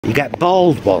You get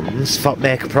bald ones for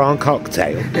make a prawn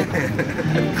cocktail,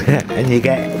 and you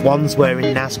get ones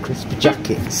wearing nice crispy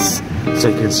jackets, so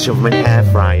you can shove them in air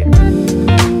fryer.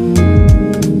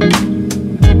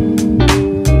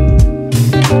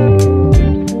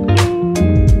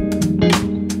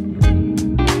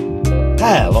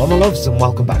 Hello my loves and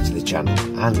welcome back to the channel,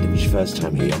 and if it's your first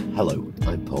time here, hello,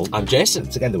 I'm Paul. I'm Jason.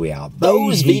 And together we are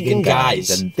Those Vegan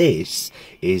Guys, and this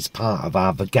is part of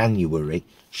our Veganuary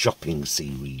shopping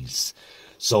series.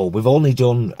 So we've only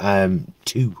done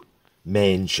 2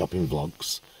 main shopping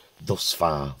vlogs thus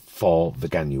far for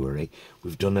Veganuary.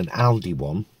 We've done an Aldi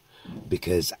one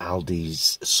because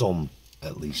Aldi's, some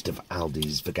at least of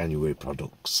Aldi's Veganuary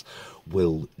products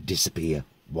will disappear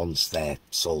once they're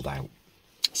sold out.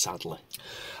 Sadly.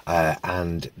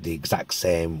 And the exact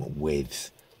same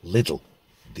with Lidl,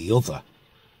 the other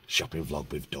shopping vlog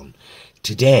we've done.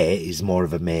 Today is more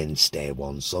of a mainstay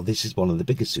one, so this is one of the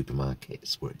biggest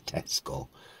supermarkets. We're at TESCO,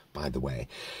 by the way.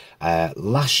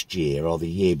 Last year or the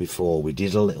year before, we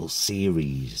did a little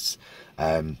series.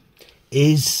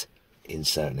 Is,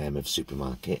 insert name of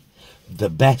supermarket,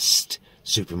 the best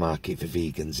supermarket for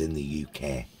vegans in the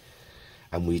UK?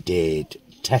 And we did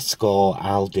Tesco,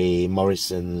 Aldi,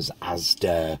 Morrison's,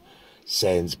 Asda,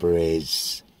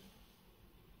 Sainsbury's,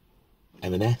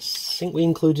 M&S. I think we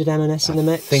included M&S in the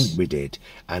mix. I think we did,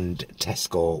 and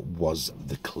Tesco was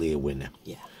the clear winner.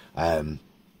 Yeah.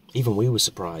 Even we were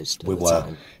surprised. We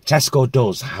were. Tesco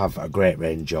does have a great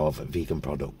range of vegan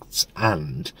products,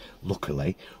 and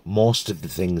luckily, most of the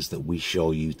things that we show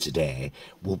you today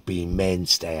will be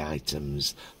mainstay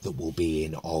items that will be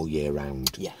in all year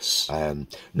round. Yes.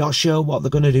 Not sure what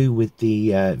they're going to do with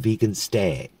the vegan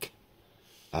steak.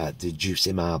 The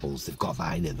juicy marbles, they've got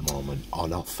that in at the moment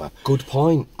on offer. Good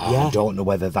point. Yeah. I don't know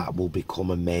whether that will become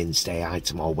a mainstay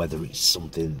item or whether it's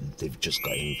something they've just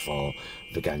got in for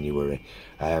Veganuary.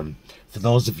 For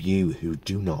those of you who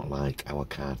do not like our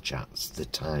card chats, the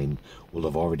time will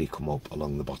have already come up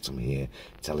along the bottom here,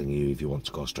 telling you if you want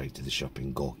to go straight to the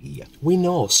shopping, go here. We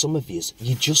know some of you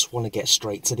just want to get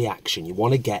straight to the action. You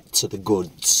want to get to the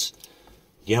goods.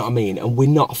 You know what I mean? And we're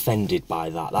not offended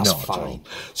by that. That's fine.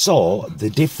 So,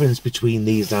 the difference between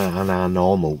these and our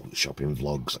normal shopping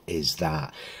vlogs is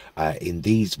that in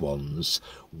these ones,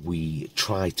 we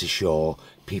try to show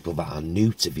people that are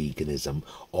new to veganism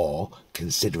or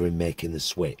considering making the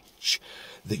switch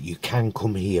that you can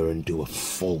come here and do a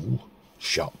full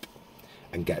shop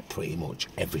and get pretty much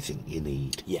everything you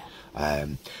need. Yeah.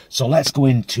 So let's go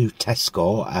into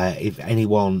Tesco. If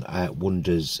anyone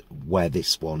wonders where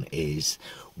this one is,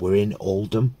 we're in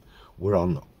Oldham. We're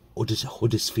on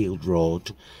Huddersfield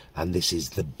Road, and this is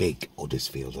the big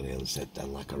Huddersfield on the other side,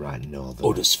 like a right northern.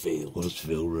 Huddersfield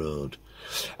Road.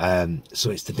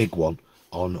 So it's the big one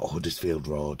on Huddersfield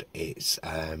Road. It's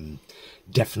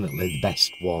definitely the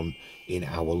best one in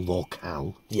our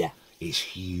locale. Yeah. It's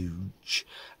huge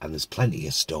and there's plenty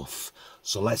of stuff,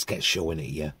 so let's get showing it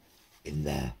you in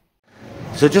there.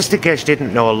 So just in case you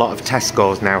didn't know, a lot of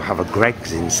Tesco's now have a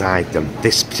Greggs inside them.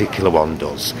 This particular one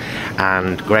does,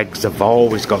 and Greggs have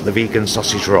always got the vegan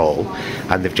sausage roll,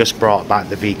 and they've just brought back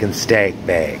the vegan steak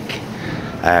bake.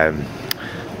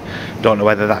 Don't know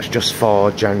whether that's just for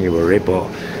January, but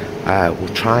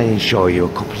we'll try and show you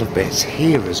a couple of bits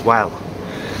here as well.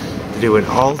 They do an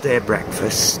all-day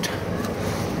breakfast.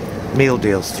 Meal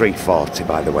deal's $3.40,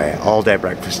 by the way. All day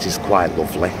breakfast is quite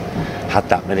lovely. Had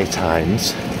that many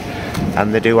times.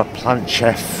 And they do a plant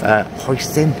chef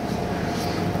hoisin.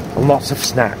 Lots of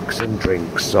snacks and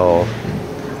drinks, so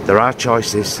there are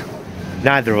choices.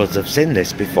 Neither of us have seen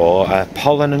this before.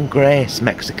 Pollen and Grace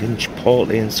Mexican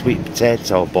Chipotle and sweet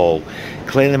potato bowl.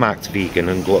 Clearly marked vegan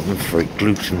and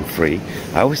gluten-free.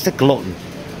 I always say glutton.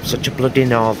 Such a bloody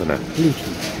northerner.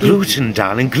 Gluten,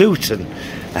 darling, gluten.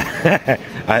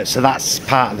 So that's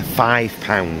part of the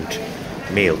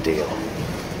 £5 meal deal.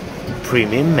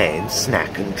 Premium main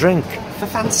snack and drink for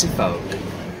fancy folk.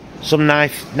 Some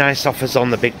nice offers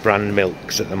on the big brand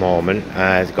milks at the moment.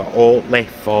 They've got Oatly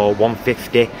for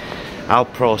 $1.50,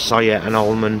 Alpro soya and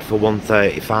almond for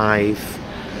 $1.35,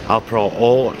 Alpro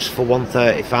oats for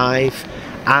 $1.35,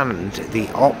 and the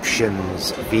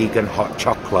Options vegan hot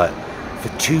chocolate for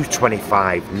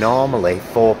 $2.25. Normally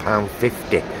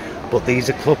 £4.50. But these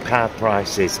are club card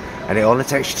prices, and it only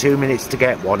takes you 2 minutes to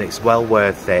get one. It's well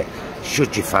worth it,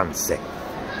 should you fancy.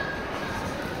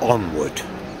 Onward.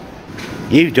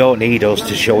 You don't need us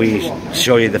to show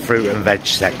you the fruit and veg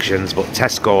sections, but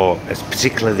Tesco,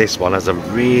 particularly this one, has a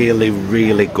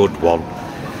really good one.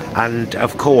 And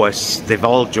of course, they've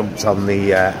all jumped on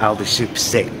the Aldi Super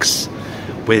 6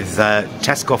 with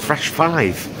Tesco Fresh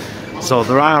 5. So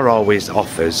there are always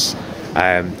offers.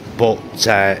 But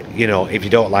you know, if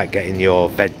you don't like getting your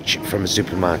veg from a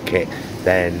supermarket,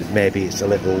 then maybe it's a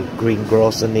little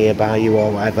greengrocer nearby you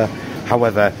or whatever.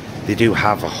 However, they do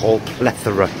have a whole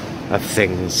plethora of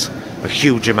things, a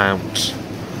huge amount.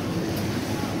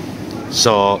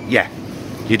 So yeah,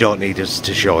 you don't need us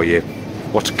to show you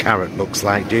what a carrot looks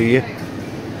like, do you?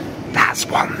 That's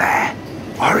one there,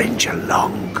 orange and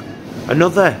long.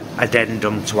 Another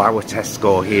addendum to our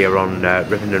Tesco here on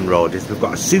Ripon Road is we've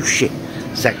got a sushi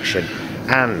section,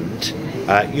 and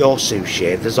your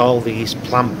sushi, there's all these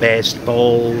plant-based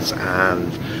bowls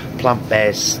and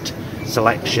plant-based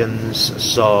selections.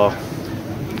 So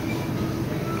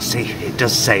see, it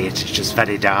does say it, it's just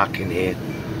very dark in here.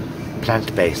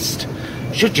 Plant-based.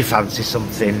 Should you fancy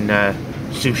something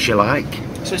sushi like?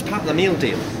 So it's part of the meal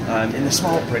deal in the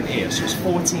small print here. So it's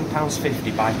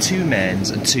 £14.50 by 2 mains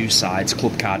and 2 sides.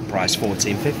 Club card price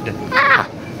 £14.50. Ah,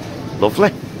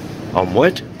 lovely.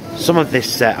 Onward. Some of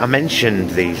this, I mentioned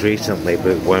these recently,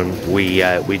 but when we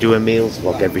do a meals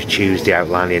vlog every Tuesday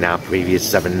outlining our previous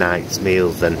 7 nights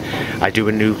meals, and I do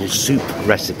a noodle soup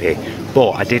recipe.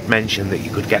 But I did mention that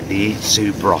you could get the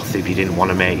soup broth if you didn't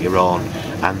want to make your own,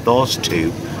 and those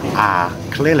two are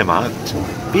clearly marked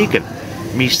vegan.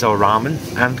 Miso ramen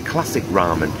and classic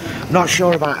ramen. Not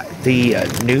sure about the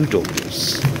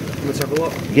noodles. Let's have a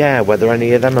look. Yeah, whether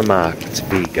any of them are marked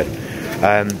vegan.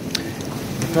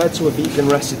 Compared to a vegan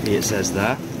recipe, it says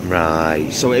there.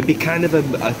 Right. So it'd be kind of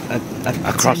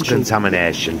a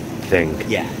cross-contamination thing.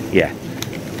 Yeah. Yeah.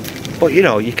 But you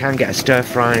know, you can get a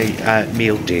stir-fry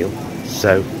meal deal,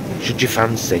 so should you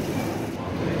fancy.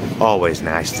 Always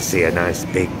nice to see a nice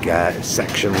big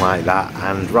section like that,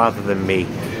 and rather than me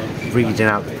reading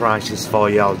out the prices for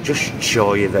you, I'll just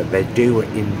show you that they do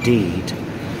indeed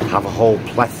have a whole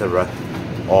plethora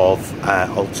of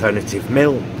alternative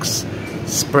milks.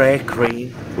 Spray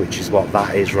cream, which is what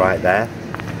that is right there.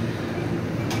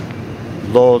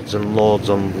 Loads and loads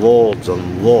and loads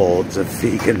and loads of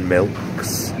vegan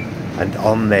milks, and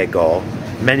on they go.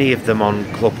 Many of them on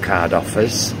club card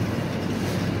offers.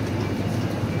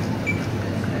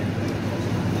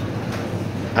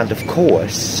 And of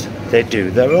course, they do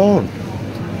their own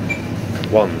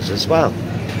ones as well.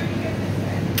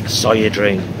 Soya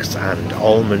drinks and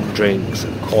almond drinks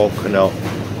and coconut.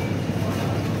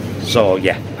 So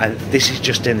yeah, and this is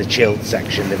just in the chilled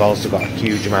section. They've also got a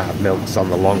huge amount of milks on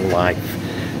the long life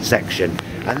section.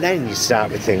 And then you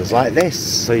start with things like this.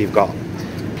 So you've got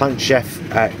Plant Chef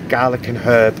garlic and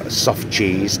herb soft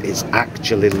cheese. It's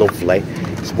actually lovely.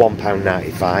 It's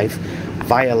 £1.95.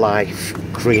 Via Life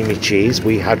creamy cheese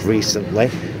we had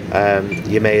recently.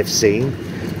 You may have seen,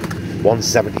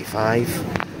 £1.75.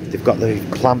 They've got the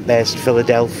plant-based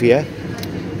Philadelphia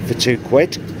for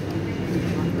 £2.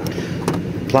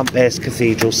 Plant-based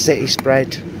Cathedral City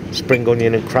spread, spring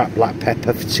onion and cracked black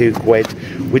pepper for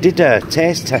 £2. We did a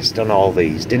taste test on all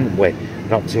these, didn't we?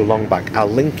 Not too long back. I'll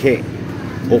link it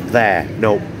up there.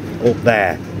 No, up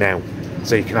there now,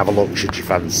 so you can have a look should you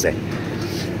fancy.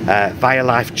 Via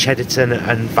Life Cheddarton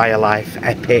and Via Life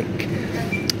Epic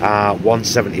are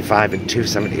 £1.75 and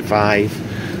 £2.75.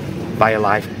 Via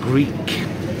Life Greek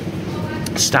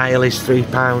style is £3.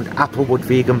 Applewood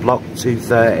vegan block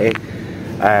 £2.30.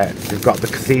 They've got the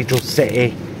Cathedral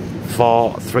City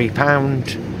for £3.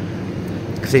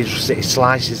 Cathedral City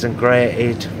slices and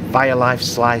grated. Via Life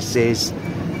slices.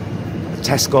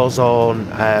 Tesco's own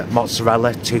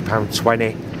mozzarella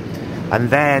 £2.20. And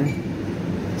then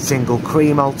single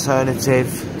cream alternative,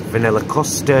 vanilla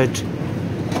custard,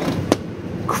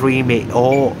 creamy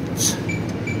oat,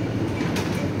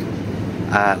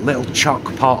 little choc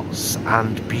pots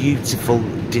and beautiful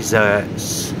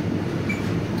desserts.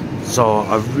 So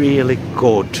a really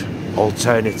good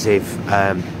alternative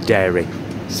dairy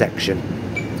section.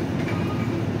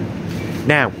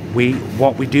 Now,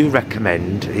 what we do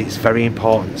recommend, it's very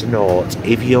important to note,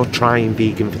 if you're trying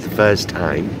vegan for the first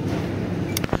time,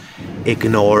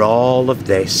 ignore all of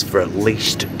this for at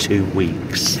least 2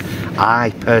 weeks.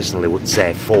 I personally would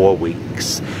say 4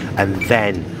 weeks, and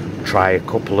then try a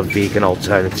couple of vegan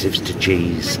alternatives to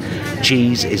cheese.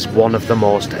 Cheese is one of the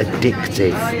most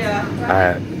addictive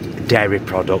dairy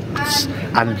products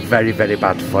and very, very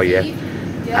bad for you.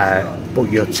 But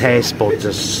your taste buds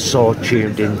are so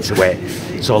tuned into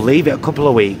it. So leave it a couple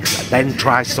of weeks, then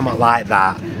try something like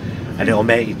that, and it'll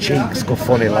make your cheeks go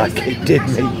funny like it did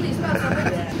me.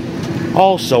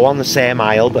 Also on the same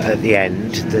aisle, but at the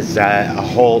end, there's a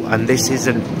whole, and this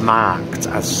isn't marked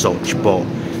as such, but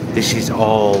this is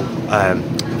all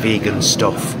vegan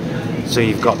stuff. So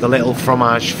you've got the little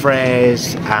fromage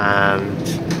fraise and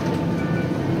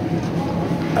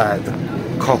the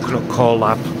coconut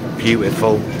collab,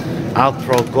 beautiful.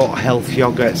 Alpro gut health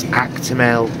yogurts,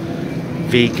 Actimel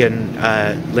vegan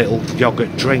little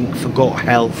yogurt drink for gut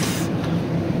health.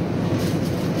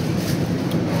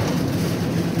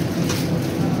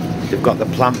 They've got the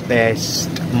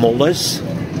plant-based mullers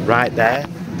right there,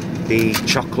 the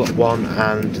chocolate one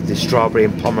and the strawberry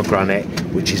and pomegranate,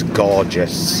 which is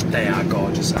gorgeous. They are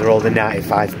gorgeous. They're all the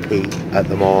 95p at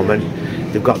the moment.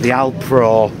 They've got the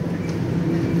Alpro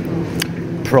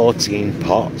protein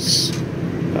pots,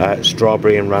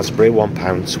 strawberry and raspberry,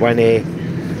 £1.20.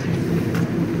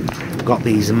 We've got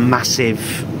these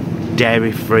massive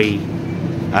dairy-free,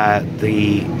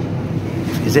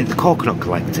 is it the Coconut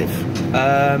Collective?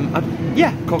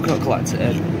 Yeah, Coconut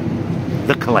Collective.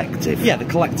 The Collective. Yeah, the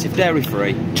Collective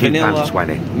dairy-free.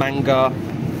 £2.20. Mango,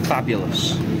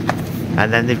 fabulous.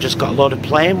 And then they've just got a lot of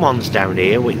plain ones down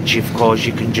here, which of course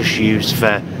you can just use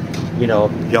for, you know,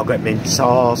 yogurt mint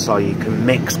sauce, or you can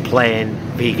mix plain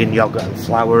vegan yogurt and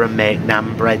flour and make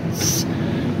naan breads.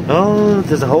 Oh,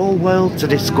 there's a whole world to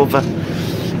discover.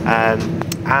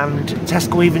 And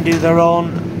Tesco even do their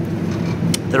own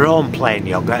plain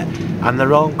yogurt and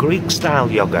their own Greek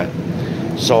style yogurt.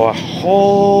 So a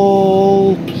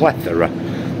whole plethora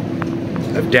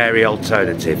of dairy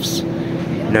alternatives.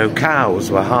 No cows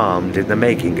were harmed in the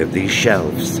making of these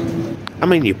shelves. I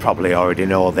mean, you probably already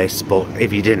know this, but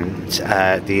if you didn't,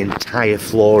 the entire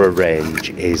Flora range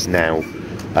is now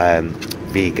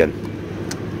vegan.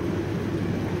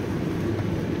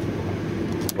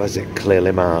 Was it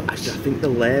clearly marked? I think the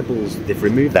labels, they've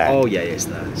removed there. Oh yeah, it's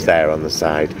there. It's there on the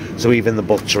side. So even the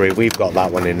buttery, we've got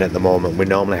that one in at the moment. We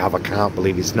normally have, I can't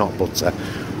believe it's not butter,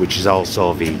 which is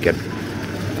also vegan.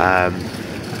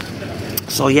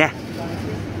 So yeah,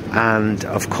 and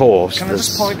of course, can I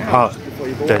just point out before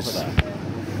you go over there?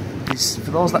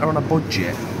 For those that are on a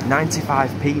budget,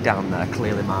 95p down there,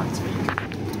 clearly marked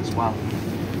vegan as well.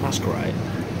 That's great.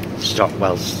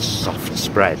 Stockwell's soft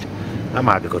spread. That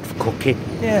might be good for cooking.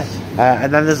 Yeah.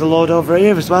 And then there's a load over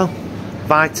here as well.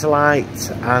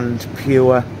 Vitalite and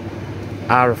Pure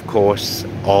are, of course,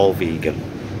 all vegan.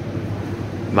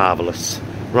 Marvellous.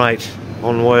 Right,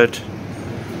 onward.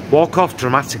 Walk off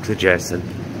dramatically, Jason.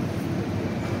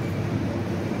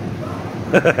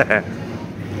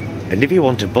 And if you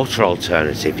want a butter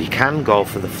alternative, you can go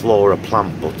for the Flora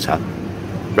plant butter.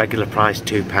 Regular price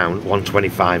 £2,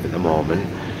 £1.25 at the moment.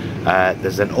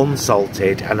 There's an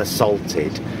unsalted and a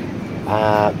salted,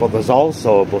 but there's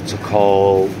also a butter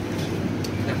called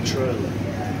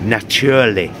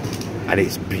Naturally, and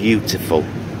it's beautiful.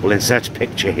 We'll insert a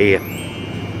picture here.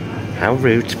 How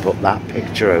rude to put that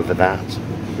picture over that.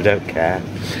 We don't care.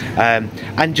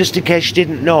 And just in case you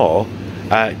didn't know,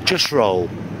 Just Roll,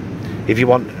 if you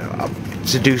want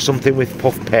to do something with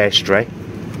puff pastry,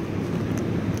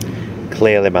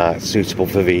 clearly marked, suitable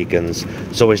for vegans.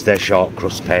 So is their short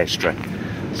crust pastry.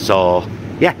 So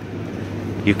yeah,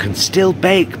 you can still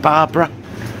bake, Barbara.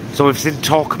 So we've seen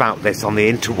talk about this on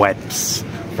the interwebs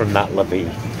from Nat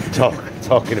Levine,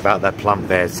 talking about their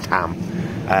plant-based ham.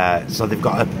 So they've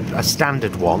got a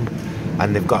standard one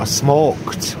and they've got a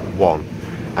smoked one,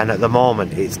 and at the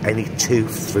moment it's any two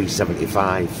for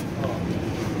 £3.75.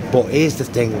 But here's the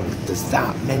thing, there's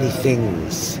that many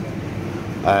things.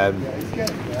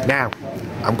 Now,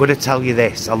 I'm going to tell you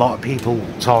this. A lot of people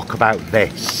talk about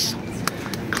this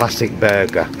classic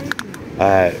burger,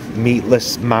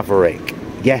 meatless Maverick.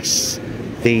 Yes,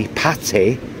 the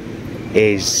patty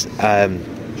is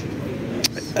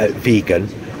vegan,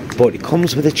 but it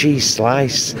comes with a cheese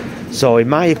slice. So in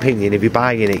my opinion, if you're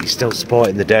buying it, you're still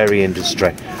supporting the dairy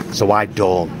industry. So I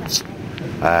don't.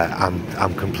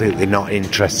 I'm completely not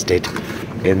interested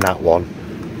in that one.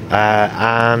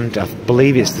 And I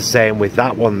believe it's the same with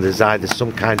that one. There's either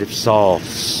some kind of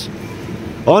sauce.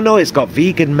 Oh no, it's got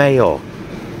vegan mayo.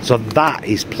 So that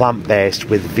is plant-based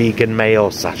with vegan mayo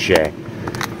sachet.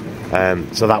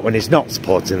 So that one is not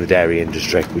supporting the dairy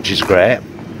industry, which is great.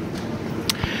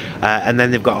 And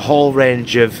then they've got a whole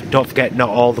range of, don't forget, not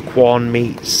all the Quorn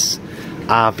meats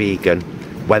are vegan.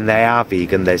 When they are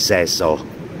vegan, they say so.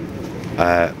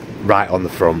 Right on the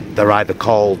front. They're either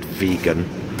called vegan,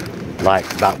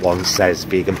 like that one says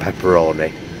vegan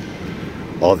pepperoni,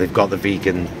 or they've got the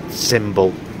vegan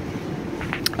symbol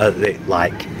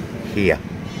like here,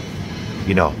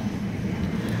 you know.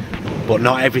 But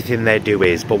not everything they do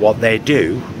is, but what they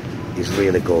do is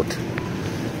really good.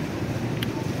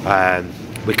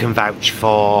 We can vouch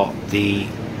for the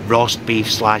roast beef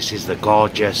slices, they're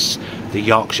gorgeous. The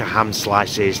Yorkshire ham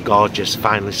slices, gorgeous,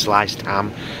 finely sliced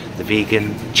ham. The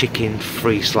vegan chicken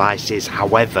free slices.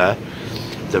 However,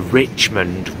 the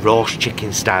Richmond roast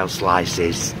chicken style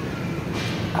slices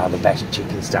are the best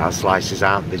chicken style slices,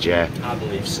 aren't they, Jay? I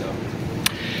believe so.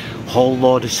 whole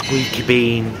load of squeaky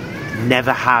bean.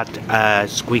 Never had a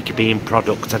squeaky bean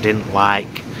product I didn't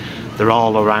like. They're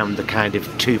all around the kind of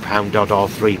 £2 odd or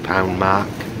 £3 mark.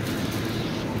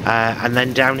 And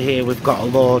then down here we've got a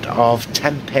load of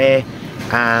tempeh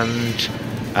and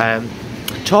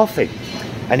tofu.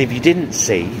 And if you didn't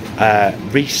see,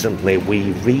 recently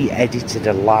we re-edited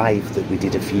a live that we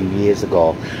did a few years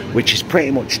ago, which is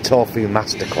pretty much Tofu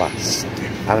Masterclass.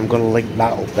 And I'm going to link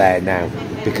that up there now,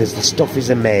 because the stuff is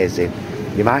amazing.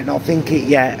 You might not think it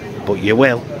yet, but you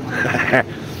will. We've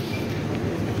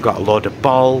got a load of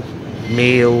bol,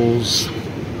 meals,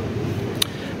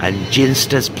 and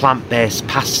Ginster's plant-based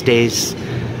pasties.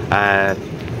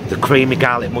 The creamy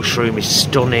garlic mushroom is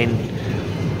stunning.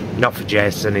 Not for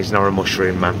Jason, he's not a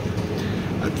mushroom man.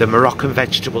 The Moroccan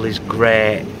vegetable is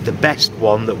great. The best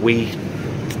one that we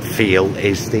feel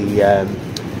is the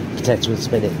potato and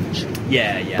spinach.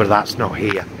 Yeah. But that's not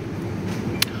here.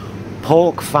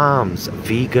 Pork Farms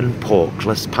vegan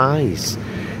porkless pies.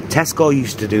 Tesco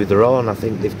used to do their own. I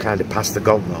think they've kind of passed the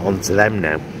gauntlet on to them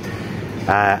now.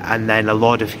 And then a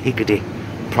lot of Higgidy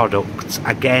products.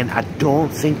 Again, I don't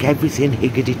think everything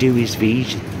Higgidy do is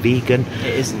vegan. It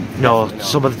isn't. No,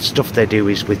 some of the stuff they do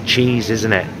is with cheese,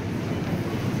 isn't it?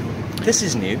 This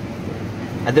is new.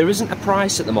 And there isn't a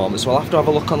price at the moment, so I'll have to have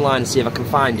a look online and see if I can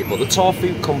find it. But the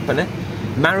Tofu Company,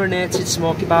 marinated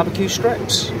smoky barbecue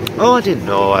strips. Oh, I didn't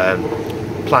know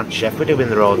Plant Chef were doing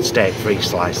their own steak-free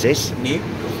slices. New.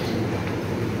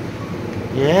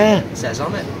 Yeah. It says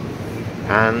on it.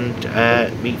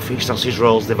 And meat-free sausage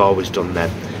rolls, they've always done them.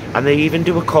 And they even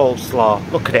do a coleslaw.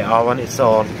 Look at it all on its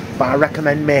own. But I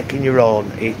recommend making your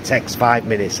own. It takes 5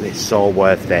 minutes and it's so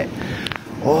worth it.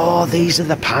 Oh, these are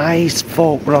the pies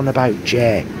folk were on about,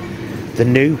 Jay. The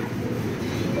new,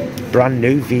 brand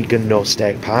new vegan no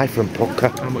steak pie from Pucker.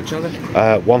 How much are they?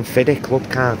 £1.50 club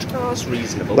card. Oh, that's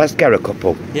reasonable. Let's get a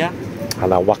couple. Yeah.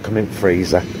 And I'll whack them in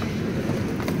freezer.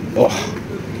 Oh.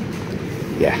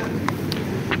 Yeah.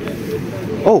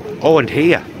 Oh, and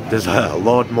here there's a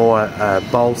load more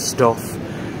bol stuff.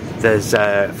 There's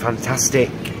fantastic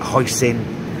hoisin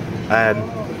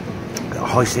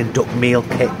duck meal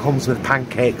kit. Comes with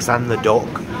pancakes and the duck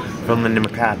from the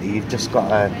McCarthy. You've just got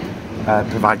to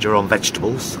provide your own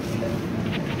vegetables.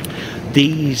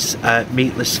 These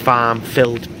meatless farm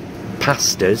filled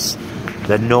pastas,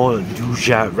 the no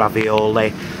duja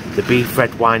ravioli, the beef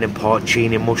red wine and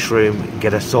porcini mushroom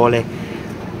girasole,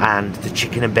 and the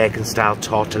chicken and bacon style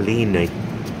tortelloni,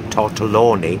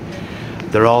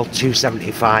 they're all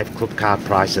 £2.75 club card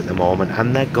price at the moment,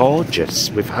 and they're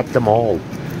gorgeous. We've had them all.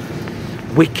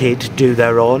 Wicked do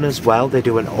their own as well. They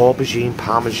do an aubergine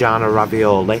parmigiana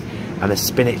ravioli and a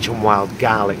spinach and wild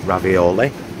garlic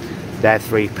ravioli. They're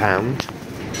 £3.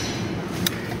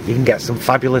 You can get some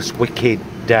fabulous Wicked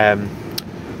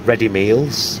ready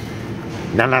meals.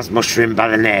 Nana's mushroom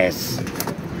bolognese,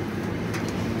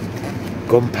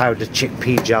 gunpowder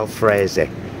chickpea jalfrezi,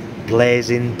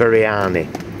 blazing biryani,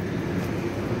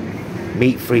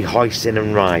 meat-free hoisin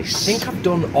and rice. I think I've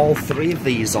done all three of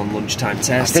these on lunchtime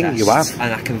taste I think you have.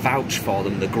 And I can vouch for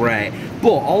them, they're great. But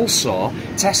also,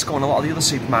 Tesco and a lot of the other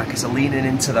supermarkets are leaning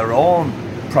into their own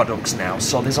products now,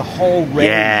 so there's a whole range.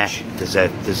 Yeah,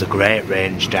 there's a great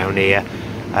range down here.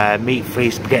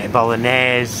 Meat-free spaghetti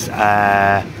bolognese,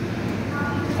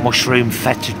 mushroom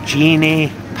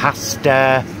fettuccine,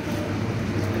 pasta,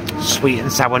 sweet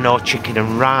and sour no chicken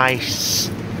and rice,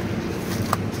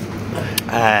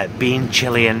 bean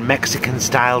chili and Mexican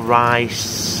style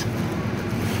rice,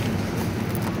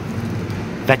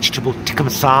 vegetable tikka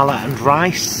masala and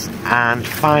rice, and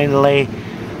finally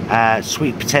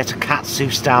sweet potato katsu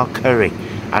style curry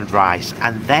and rice.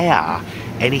 And they are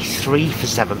any three for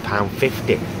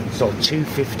 £7.50, so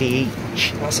 £2.50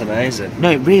 each. That's amazing. No,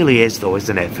 it really is though,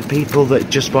 isn't it? For people that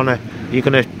just want to... You're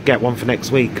going to get one for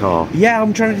next week, or...? Yeah,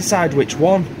 I'm trying to decide which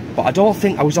one. But I don't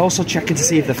think... I was also checking to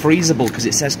see if they're freezable, because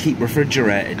it says keep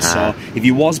refrigerated. So if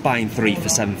you was buying three for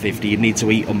 £7.50, you'd need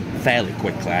to eat them fairly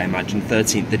quickly, I imagine,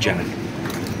 13th of Jan.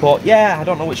 But yeah, I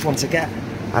don't know which one to get.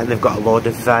 And they've got a load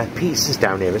of pizzas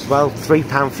down here as well.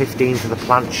 £3.15 for the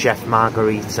Plant Chef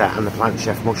Margarita and the Plant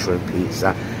Chef Mushroom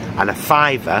Pizza. And a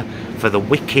 £5 for the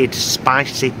Wicked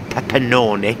Spicy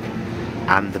Pepperoni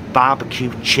and the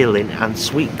Barbecue Chilling and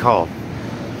Sweet Corn.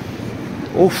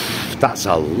 Oof, that's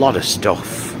a lot of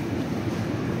stuff.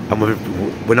 And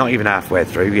we're not even halfway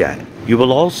through yet. You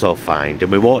will also find,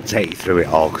 and we won't take you through it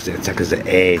all because it'll take us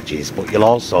ages, but you'll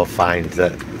also find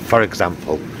that, for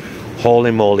example,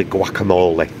 Holy Moly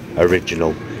Guacamole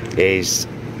Original is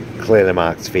clearly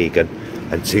marked vegan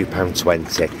and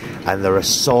 £2.20. And there are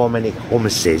so many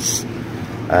hummuses,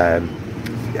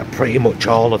 pretty much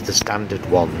all of the standard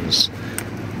ones.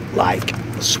 like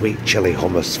sweet chili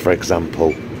hummus, for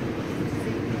example,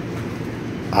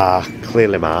 are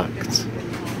clearly marked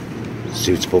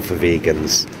suitable for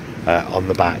vegans on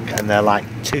the back, and they're like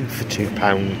 2 for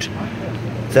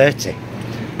 £2.30.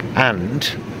 And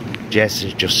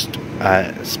Jason's just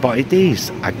spotted these,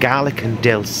 a garlic and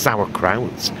dill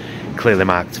sauerkraut, clearly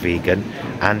marked vegan,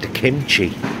 and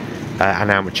kimchi.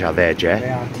 And how much are they, Jay? They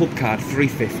are club card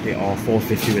 £3.50 or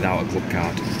 £4.50 without a club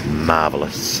card.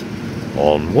 Marvellous.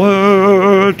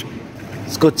 Onward!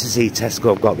 It's good to see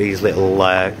Tesco have got these little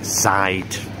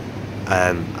side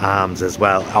arms as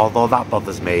well, although that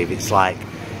bothers me if it's like,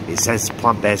 it says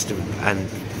plant-based and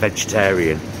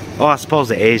vegetarian. Oh, I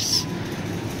suppose it is,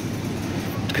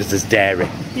 because there's dairy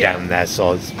down there,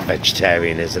 so it's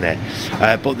vegetarian, isn't it?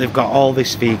 But they've got all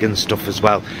this vegan stuff as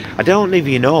well. I don't know if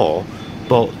you know,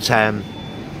 but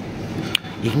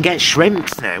you can get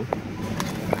shrimps now.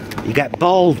 You get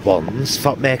boiled ones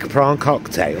for make a prawn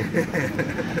cocktail,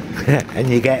 and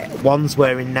you get ones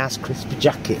wearing nice crispy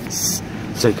jackets,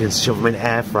 so you can shove them in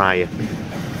air fryer.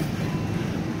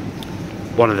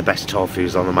 One of the best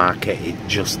tofus on the market, it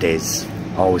just is,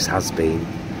 always has been.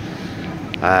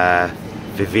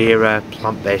 Vivera,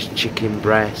 plant-based chicken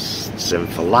breasts and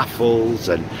falafels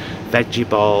and veggie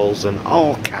balls and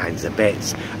all kinds of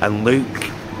bits. And Luke,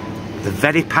 the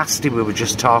very pasty we were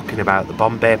just talking about, the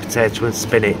Bombay potato and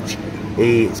spinach,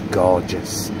 it's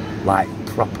gorgeous, like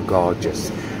proper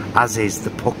gorgeous, as is the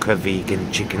Pucker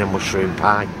vegan chicken and mushroom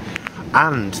pie,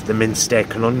 and the minced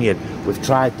steak and onion. We've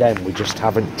tried them, we just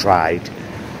haven't tried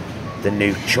the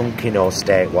new chunky no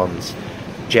steak ones.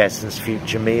 Jason's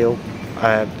future meal,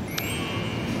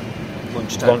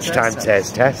 lunchtime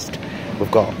taste test.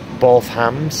 We've got both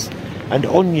hams and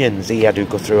onions. He had to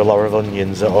go through a lot of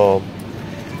onions at home,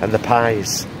 and the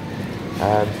pies,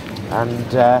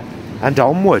 and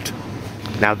onward.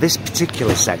 Now this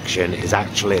particular section is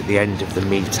actually at the end of the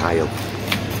meat aisle.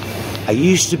 I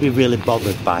used to be really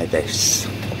bothered by this,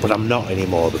 but I'm not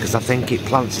anymore, because I think it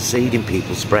plants a seed in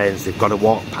people's brains. They've got to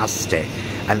walk past it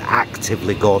and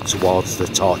actively go towards the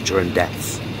torture and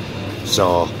death.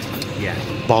 So, yeah,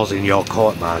 balls in your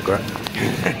court, Margaret.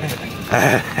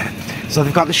 So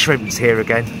they've got the shrimps here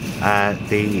again,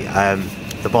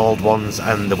 the boiled ones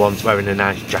and the ones wearing a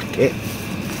nice jacket.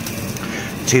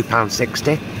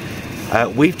 £2.60.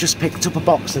 We've just picked up a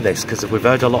box of this because we've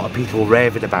heard a lot of people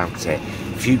raving about it.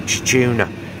 Future tuna.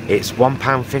 It's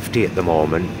 £1.50 at the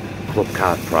moment, club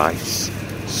card price.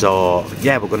 So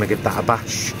yeah, we're going to give that a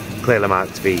bash. Clearly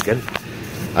marked vegan.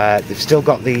 They've still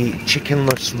got the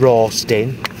chickenless roast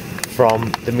in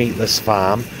from the meatless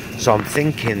farm, so I'm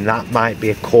thinking that might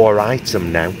be a core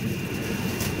item now.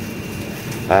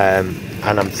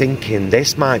 And I'm thinking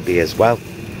this might be as well,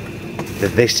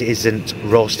 that this isn't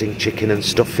roasting chicken and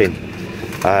stuffing.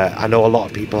 I know a lot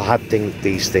of people had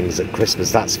these things at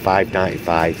Christmas. That's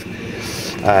 £5.95.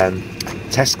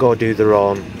 Tesco do their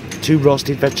own 2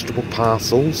 roasted vegetable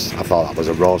parcels. I thought that was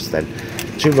a roast then.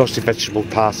 2 roasted vegetable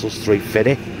parcels,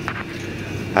 £3.50.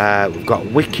 We've got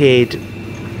wicked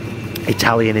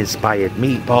Italian inspired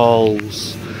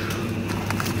meatballs.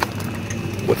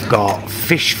 We've got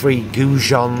fish free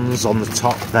goujons on the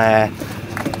top there.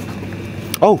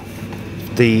 Oh,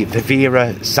 the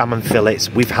Vivera salmon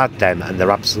fillets, we've had them and they're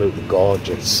absolutely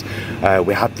gorgeous.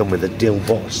 We had them with a dill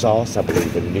butter sauce, I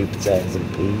believe, and new potatoes and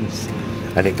peas,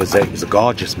 and it was a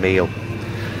gorgeous meal.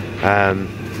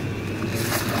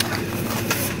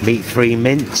 Meat free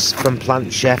mince from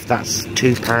Plant Chef, that's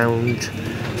 £2.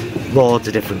 Loads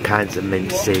of different kinds of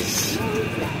minces,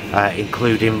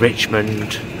 including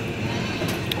Richmond,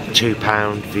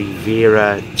 £2,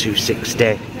 Vivera,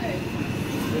 £2.60.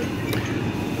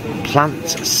 Plant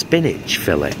spinach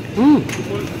fillet.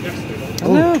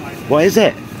 Hello. What is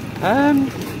it?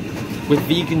 With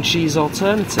vegan cheese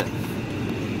alternative.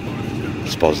 I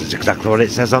suppose it's exactly what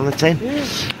it says on the tin. Yeah.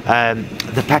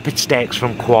 The peppered steaks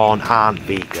from Quorn aren't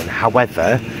vegan.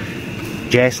 However,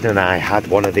 Jason and I had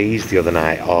one of these the other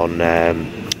night on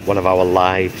one of our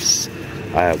lives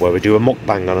where we do a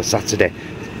mukbang on a Saturday.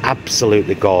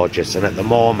 Absolutely gorgeous, and at the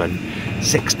moment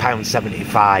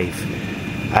 £6.75.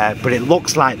 But it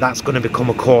looks like that's going to become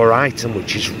a core item,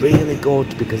 which is really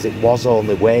good because it was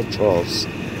only Waitrose,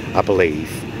 I believe.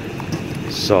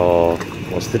 So,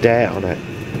 what's the date on it?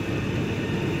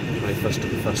 21st of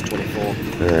the 1st,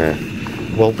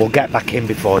 24. We'll get back in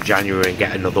before January and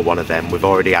get another one of them. We've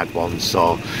already had one,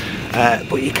 so.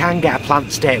 But you can get a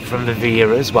plant steak from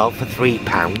Vivera as well for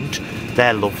 £3.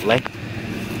 They're lovely.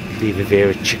 The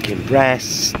Vivera chicken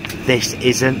breast. This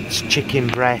isn't chicken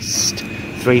breast.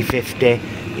 £3.50.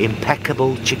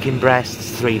 Impeccable chicken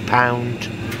breasts,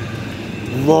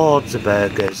 £3. Loads of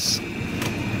burgers.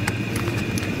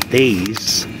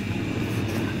 These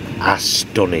are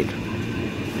stunning.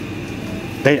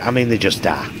 I mean, they just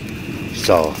are.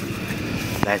 So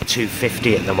they're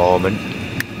 £2.50 at the moment.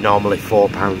 Normally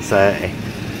 £4.30.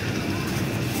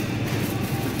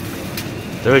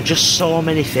 There are just so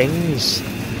many things.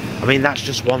 I mean, that's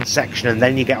just one section, and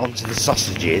then you get onto the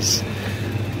sausages.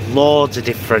 Loads of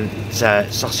different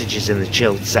sausages in the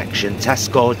chilled section.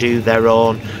 Tesco do their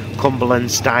own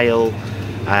Cumberland style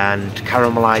and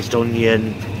caramelised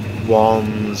onion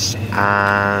ones,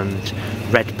 and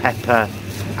red pepper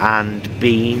and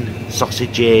bean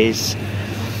sausages.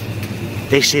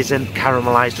 This isn't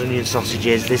caramelised onion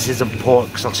sausages, this isn't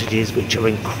pork sausages, which are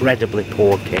incredibly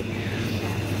porky.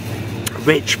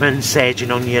 Richmond sage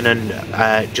and onion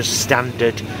and just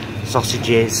standard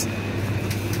sausages.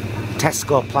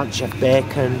 Tesco plant chef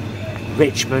bacon,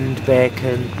 Richmond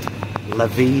bacon, La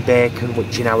Vie bacon,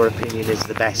 which in our opinion is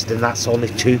the best, and that's only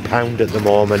 £2 at the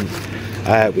moment,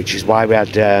 which is why we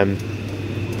had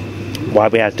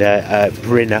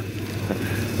Brinner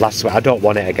last week. I don't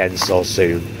want it again so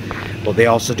soon. But they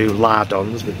also do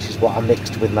lardons, which is what I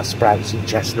mixed with my sprouts and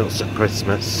chestnuts at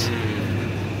Christmas.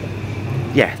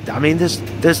 Yeah, I mean,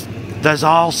 there's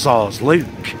all sorts. Luke,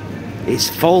 it's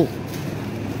full.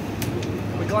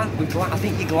 I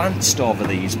think you glanced over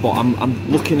these, but I'm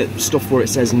looking at stuff where it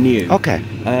says new. Okay.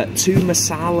 2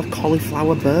 masala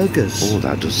cauliflower burgers. Oh,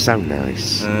 that does sound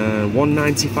nice.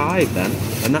 $1.95 then,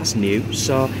 and that's new.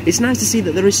 So it's nice to see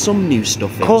that there is some new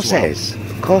stuff in. Of course it is.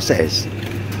 Of course it is.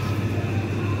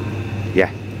 Yeah,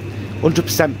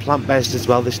 100% plant-based as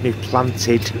well. This new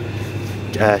planted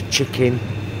chicken,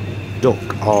 duck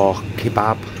or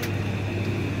kebab.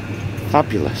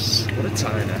 Fabulous. What a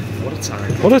time, eh? What a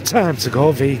time. What a time to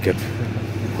go vegan.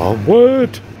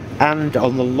 Onward. And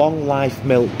on the long life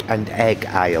milk and egg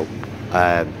aisle,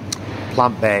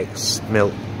 plant-based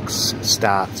milks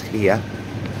start here,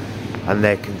 and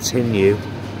they continue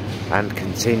and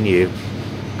continue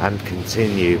and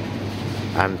continue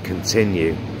and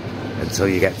continue until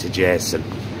you get to Jason.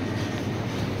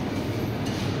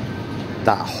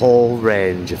 That whole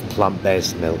range of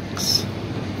plant-based milks,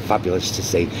 fabulous to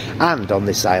see. And on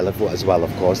this aisle as well,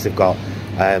 of course, they've got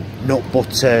nut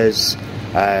butters.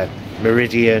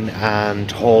 Meridian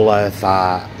and Whole Earth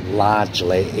are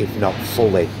largely, if not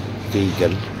fully,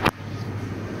 vegan.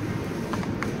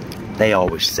 They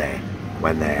always say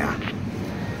when they are.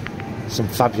 Some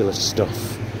fabulous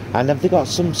stuff. And have they got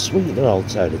some sweetener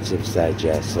alternatives there,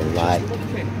 Jason? Like,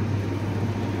 we're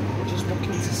just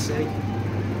looking to see.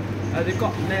 They've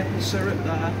got maple syrup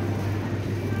there.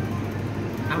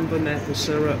 Amber maple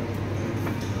syrup.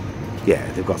 Yeah,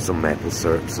 they've got some maple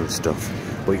syrups and stuff.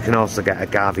 But you can also get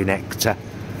agave nectar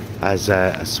as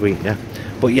a sweetener.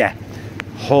 But yeah,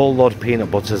 whole load of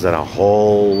peanut butters and a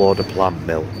whole load of plant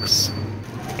milks.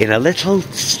 In a little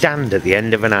stand at the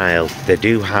end of an aisle, they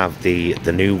do have the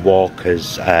new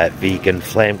Walker's vegan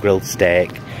flame grilled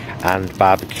steak and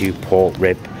barbecue pork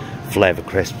rib flavour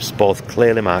crisps, both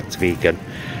clearly marked vegan,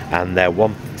 and they've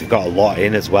got a lot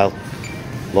in as well.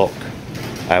 Look,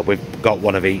 we've got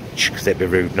one of each because it'd be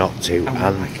rude not to,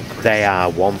 and they are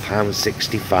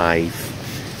 £1.65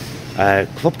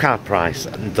 club card price,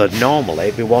 and normally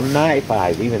it'd be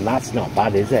 £1.95. Even that's not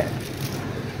bad, is it?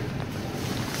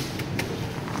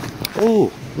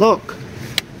 Oh, look,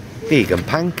 vegan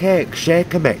pancake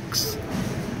shaker mix,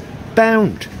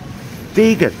 £1.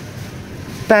 Vegan,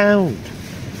 £1.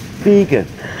 Vegan.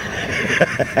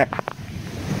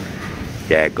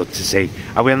 Yeah, good to see.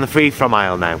 Are we on the free from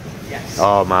aisle now? Yes.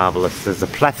 Oh, marvellous. There's a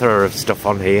plethora of stuff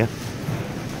on here.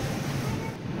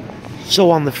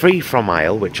 So on the free from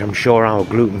aisle, which I'm sure our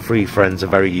gluten-free friends are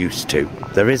very used to,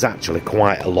 there is actually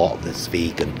quite a lot that's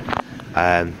vegan.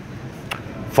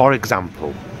 For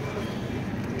example,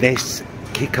 this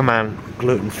Kikkoman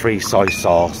gluten-free soy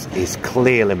sauce is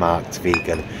clearly marked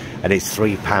vegan, and it's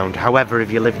 £3. However,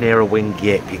 if you live near a wing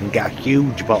yip, you can get a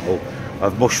huge bottle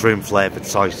of mushroom flavoured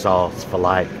soy sauce for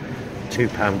like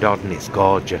 £2 odd, and it's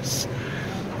gorgeous.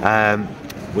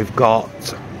 We've got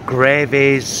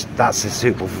gravies. That's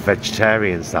suitable for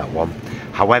vegetarians, that one.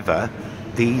 However,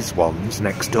 these ones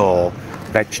next door,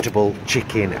 vegetable,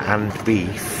 chicken and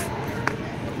beef,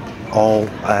 all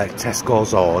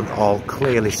Tesco's own, all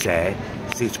clearly say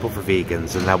suitable for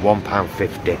vegans, and they're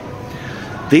 £1.50.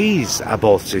 These are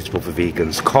both suitable for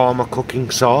vegans. Korma cooking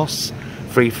sauce,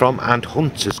 free from, and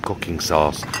Hunter's cooking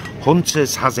sauce.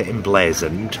 Hunter's has it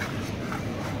emblazoned.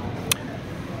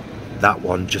 That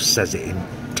one just says it in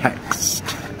text.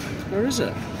 Where is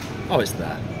it? Oh, it's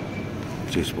there.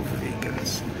 Suitable for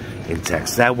vegans. In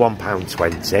text. They're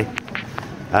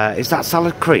 £1.20. Is that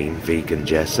salad cream vegan,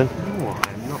 Jason? Oh,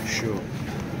 I'm not sure.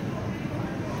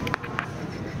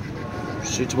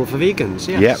 Suitable for vegans,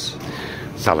 yes. Yep.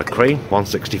 Salad cream,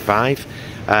 165.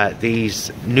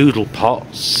 These noodle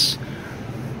pots,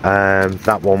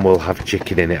 that one will have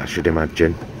chicken in it, I should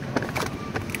imagine.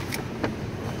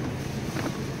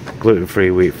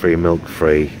 Gluten-free, wheat-free,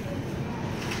 milk-free.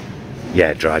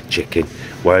 Yeah, dried chicken.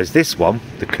 Whereas this one,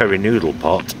 the curry noodle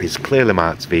pot, is clearly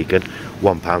marked vegan,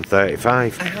 £1.35. I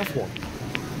have one.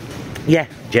 Yeah,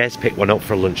 Jay's picked one up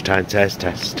for a lunchtime taste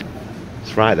test.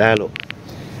 It's right there, look.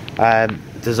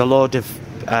 There's a load of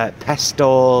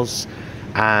pestos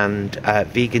and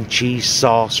vegan cheese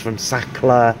sauce from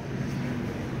Sackler.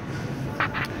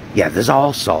 Yeah, there's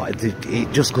all sorts.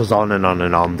 It just goes on and on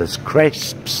and on. There's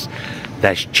crisps,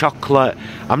 there's chocolate.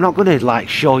 I'm not going to like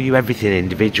show you everything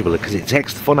individually because it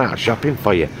takes the fun out of shopping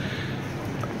for you.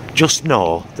 Just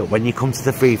know that when you come to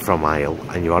the free from aisle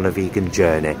and you're on a vegan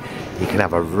journey, you can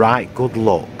have a right good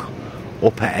look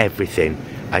up at everything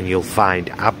and you'll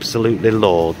find absolutely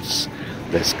loads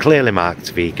that's clearly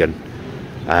marked vegan.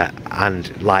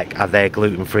 And like, are they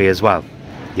gluten free as well?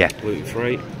 Yeah, gluten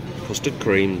free. Custard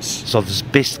creams. So there's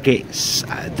biscuits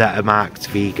that are marked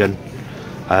vegan,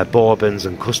 bourbons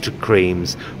and custard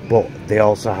creams, but they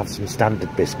also have some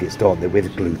standard biscuits, don't they,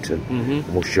 with gluten. And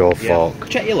we'll show a fork.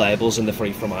 Check your labels in the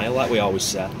free from aisle, like we always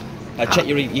say. Check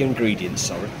your ingredients,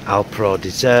 sorry. Alpro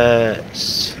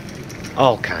desserts,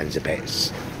 all kinds of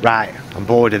bits. Right, I'm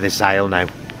bored of this aisle now.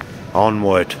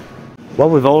 Onward. Well,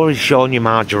 we've already shown you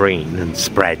margarine and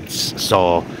spreads,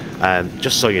 so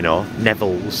just so you know,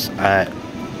 Neville's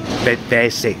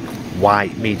basic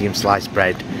white medium sliced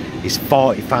bread is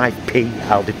 45p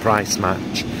Aldi price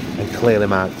match and clearly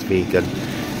marked vegan.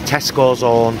 Tesco's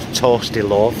own toasty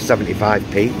loaf,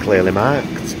 75p, clearly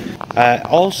marked.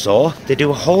 Also, they do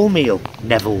a wholemeal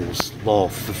Neville's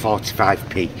loaf for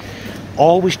 45p.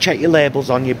 Always check your labels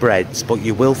on your breads, but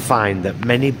you will find that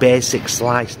many basic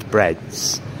sliced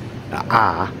breads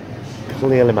are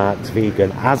clearly marked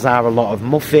vegan, as are a lot of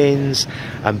muffins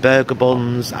and burger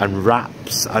buns and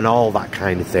wraps and all that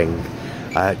kind of thing.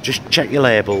 Just check your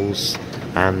labels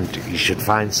and you should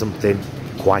find something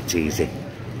quite easy.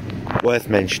 Worth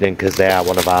mentioning because they are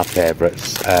one of our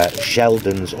favourites,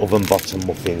 Sheldon's oven bottom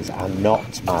muffins are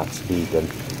not marked vegan.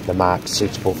 They're marked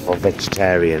suitable for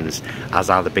vegetarians, as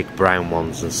are the big brown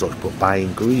ones and such, but by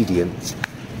ingredients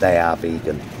they are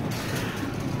vegan.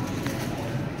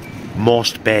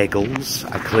 Most bagels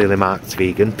are clearly marked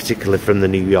vegan, particularly from the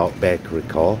New York Bakery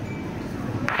Co.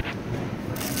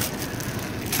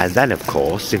 And then of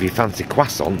course, if you fancy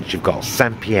croissants, you've got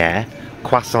Saint-Pierre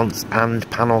croissants and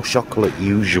pain au chocolat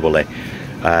usually,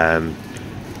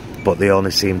 but they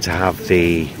only seem to have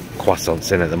the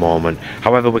croissants in at the moment.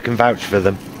 However, we can vouch for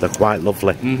them, they're quite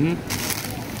lovely.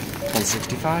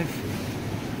 165.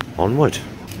 Onward.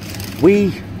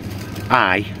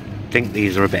 I think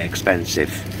these are a bit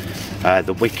expensive.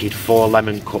 The wicked 4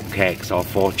 lemon cupcakes or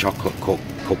 4 chocolate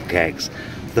cupcakes,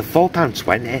 they're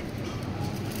 £4.20.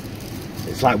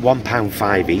 It's like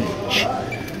 £1.5 each.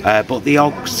 But the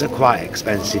Oggs are quite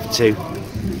expensive too,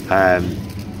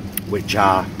 which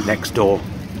are next door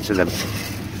to them.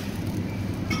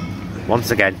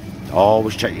 Once again,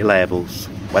 always check your labels.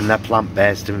 When they're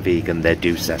plant-based and vegan, they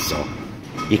do say so.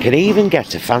 You can even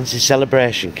get a fancy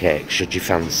celebration cake, should you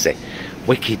fancy.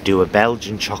 Wicked do a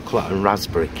Belgian chocolate and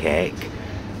raspberry cake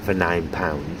for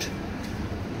 £9.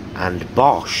 And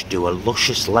Bosch do a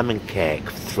luscious lemon cake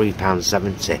for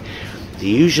 £3.70. They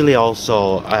usually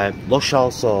also, Bosch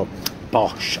also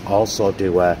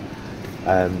do a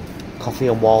coffee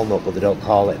and walnut, but they don't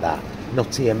call it that.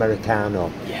 Nutty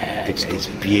Americano. Yeah, it's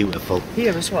beautiful.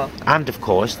 Here as well. And of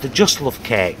course, the Just Love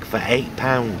cake for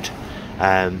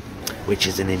 £8, which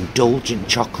is an indulgent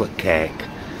chocolate cake.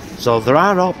 So there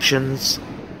are options.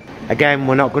 Again,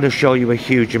 we're not going to show you a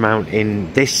huge amount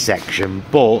in this section,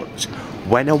 but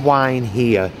when a wine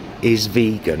here is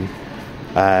vegan,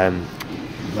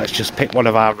 let's just pick one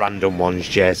of our random ones,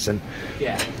 Jason.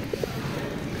 Yeah.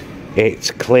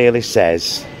 It clearly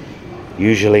says,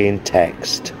 usually in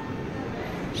text,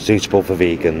 suitable for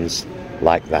vegans,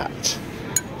 like that.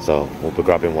 So we'll be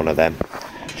grabbing one of them.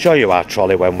 Show you our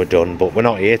trolley when we're done, but we're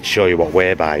not here to show you what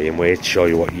we're buying, we're here to show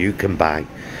you what you can buy.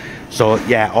 So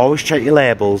yeah, always check your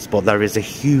labels, but there is a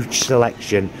huge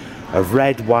selection of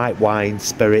red, white wine,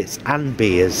 spirits and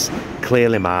beers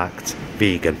clearly marked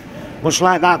vegan. Much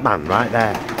like that man right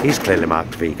there, he's clearly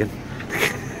marked vegan.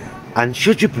 And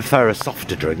should you prefer a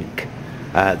softer drink,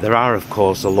 there are of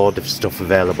course a load of stuff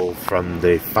available from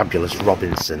the fabulous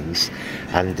Robinsons,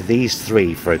 and these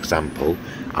three, for example,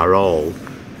 are all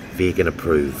vegan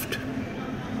approved.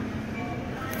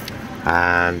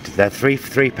 And they're £3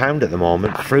 for £3 at the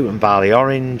moment. Fruit and barley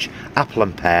orange, apple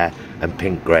and pear and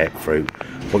pink grapefruit.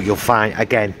 but you'll find,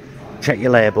 again, check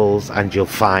your labels and you'll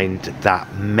find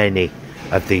that many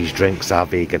of these drinks are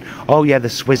vegan. Oh yeah, the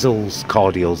Swizzles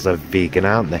cordials are vegan,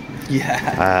 aren't they?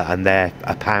 Yeah. And they're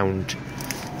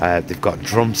 £1. They've got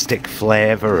drumstick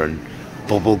flavour and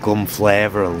bubblegum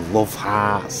flavour and love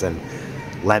hearts and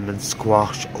lemon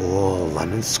squash. Oh,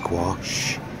 lemon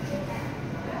squash.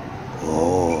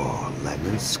 Oh,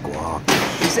 lemon squash.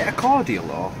 Is it a cordial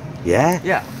or? Yeah?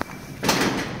 Yeah.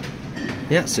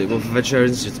 Yeah, suitable for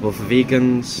vegetarians, suitable for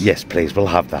vegans. Yes, please, we'll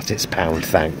have that. It's £1,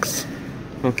 thanks.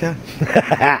 Okay.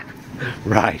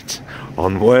 Right,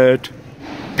 onward.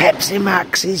 Pepsi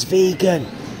Max is vegan.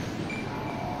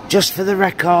 Just for the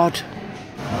record.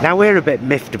 Now, we're a bit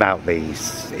miffed about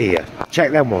these here.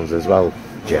 Check them ones as well,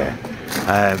 Jay.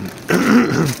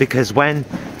 Because when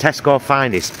Tesco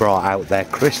Finest brought out their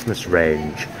Christmas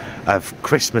range of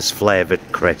Christmas flavoured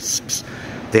crisps,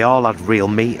 they all had real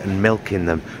meat and milk in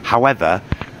them. However,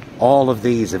 all of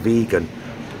these are vegan.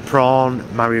 Prawn,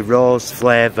 Mary Rose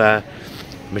flavour,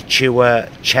 mature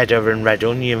cheddar and red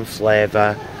onion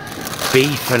flavour,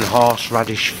 beef and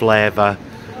horseradish flavour,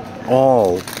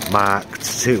 all marked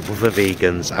suitable for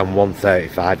vegans and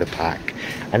 $1.35 a pack.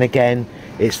 And again,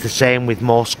 it's the same with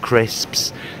most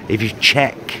crisps. If you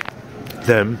check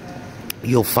them,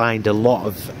 you'll find a lot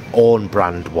of own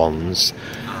brand ones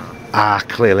are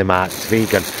clearly marked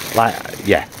vegan. Like,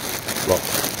 yeah, look,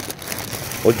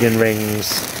 onion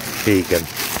rings, vegan,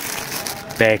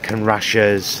 bacon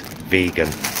rashers, vegan.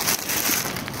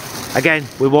 Again,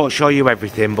 we won't show you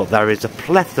everything, but there is a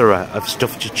plethora of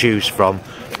stuff to choose from,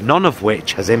 none of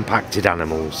which has impacted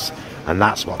animals, and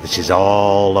that's what this is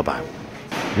all about.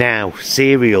 Now,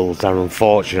 cereals are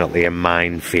unfortunately a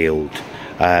minefield.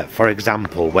 For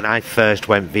example, when I first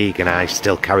went vegan, I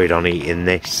still carried on eating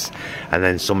this, and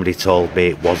then somebody told me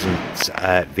it wasn't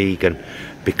vegan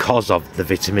because of the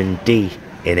vitamin D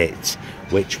in it,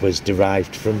 which was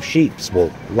derived from sheep's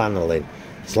wool, lanolin.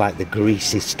 It's like the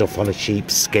greasy stuff on a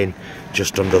sheep's skin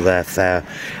just under their fur.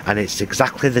 And it's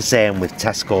exactly the same with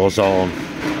Tesco's own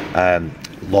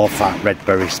low-fat red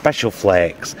berry special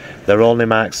flakes. They're only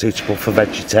marked suitable for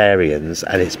vegetarians,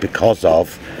 and it's because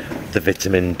of the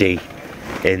vitamin D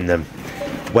in them.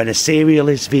 When a cereal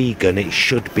is vegan, it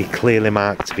should be clearly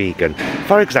marked vegan.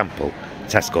 For example,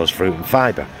 Tesco's fruit and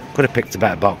fibre. Could have picked a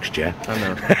better box, Jay. I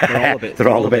know. They're all a bit, they're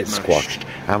all a bit squashed.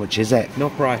 How much is it? No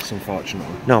price,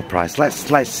 unfortunately. No price. Let's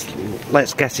guess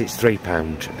it's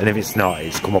 £3, and if it's not,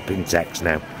 it's come up in text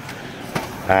now.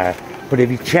 But if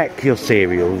you check your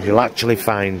cereals, you'll actually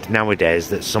find nowadays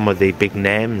that some of the big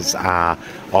names are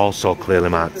also clearly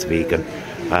marked vegan.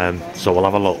 So we'll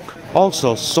have a look.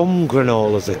 Also, some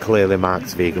granolas are clearly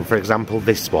marked vegan. For example,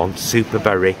 this one,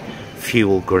 Superberry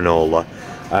Fuel Granola.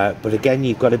 But again,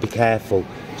 you've got to be careful.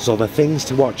 So the things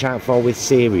to watch out for with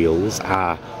cereals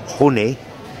are honey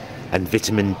and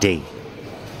vitamin D.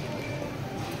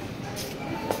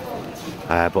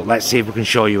 But let's see if we can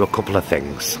show you a couple of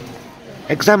things.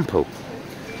 Example,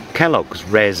 Kellogg's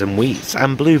Raisin Wheats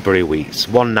and Blueberry Wheats,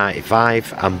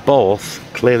 $1.95, and both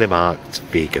clearly marked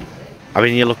vegan. I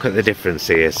mean, you look at the difference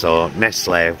here. So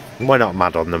Nestle, we're not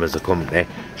mad on them as a company.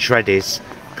 Shreddies,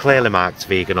 clearly marked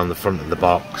vegan on the front of the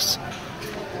box.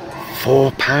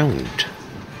 £4.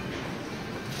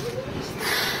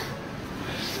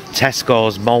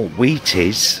 Tesco's Malt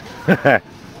Wheaties,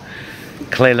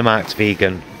 clearly marked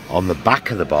vegan on the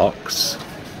back of the box.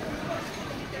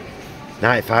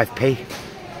 95p.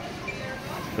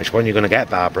 Which one are you going to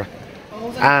get, Barbara?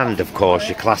 And of course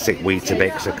your classic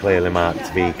Weetabix are clearly marked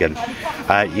vegan.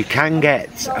 You can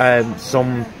get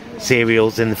some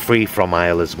cereals in the free from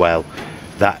aisle as well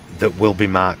that will be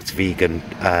marked vegan,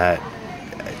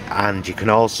 and you can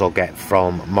also get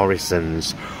from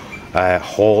Morrison's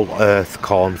whole earth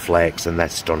cornflakes, and they're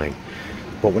stunning.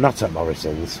 But we're not at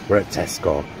Morrison's, we're at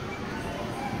Tesco.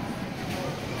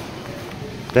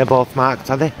 They're both marked,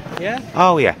 are they? Yeah.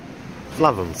 Oh yeah.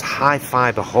 Flavum's high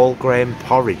fibre whole grain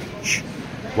porridge,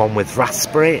 one with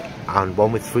raspberry and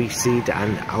one with free seed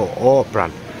and oat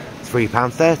bran,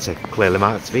 £3.30, clearly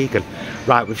marked vegan.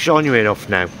 Right, we've shown you enough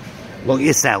now. Look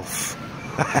yourself.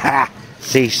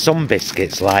 See, some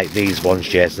biscuits like these ones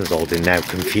Jason's holding now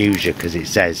confuse you because it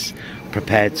says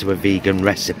prepared to a vegan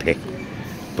recipe,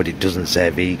 but it doesn't say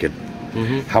vegan.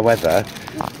 However,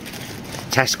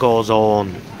 Tesco's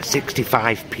own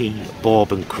 65p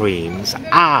bourbon creams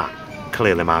are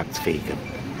clearly marked vegan.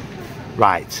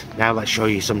 Right, now let's show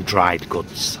you some dried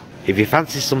goods. If you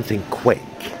fancy something quick,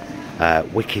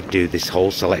 Wicked do this whole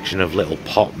selection of little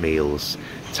pot meals.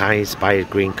 Thai-inspired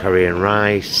green curry and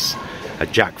rice, a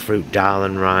jackfruit dal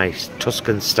and rice,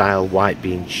 Tuscan-style white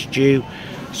bean stew,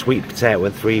 sweet potato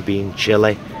and 3-bean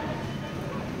chilli,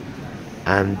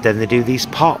 And then they do these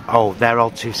pot, oh, they're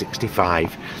all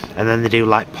 $2.65. And then they do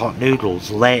like pot noodles,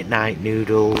 late night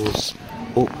noodles.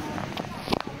 Oh,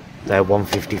 they're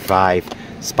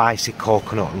 $1.55. Spicy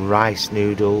coconut and rice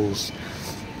noodles,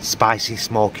 spicy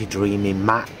smoky dreamy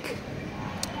mac.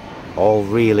 All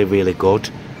really, really good.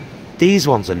 These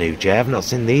ones are new, Jay. I've not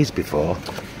seen these before.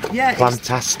 Yeah,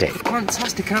 fantastic.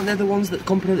 Fantastic, aren't they? The ones that the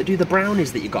company that do the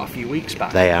brownies that you got a few weeks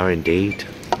back. They are indeed.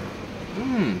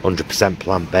 100%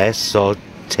 plant-based, so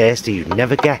tasty you'd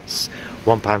never guess.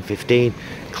 £1.15.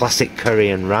 Classic curry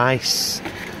and rice,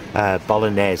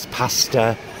 bolognese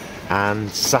pasta, and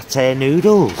satay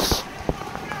noodles.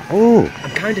 Oh,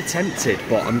 I'm kind of tempted,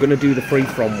 but I'm going to do the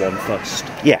free-from one first.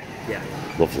 Yeah. Yeah.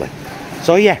 Lovely.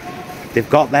 So yeah, they've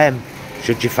got them,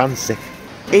 should you fancy.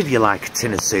 If you like a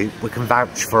tin of soup, we can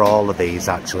vouch for all of these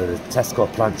actually. The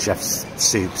TESCO Plant Chef's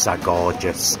soups are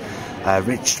gorgeous.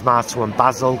 Rich tomato and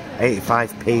basil,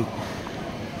 85p.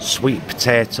 Sweet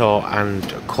potato and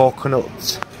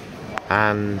coconut.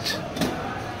 And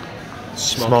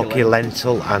smoky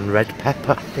lentil and red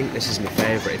pepper. I think this is my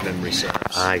favourite if memory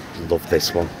serves. I love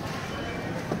this one.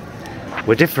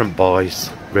 We're different boys,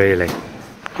 really.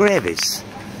 Gravies.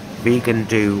 Vegan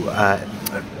do,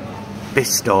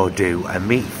 Bisto do a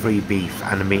meat-free beef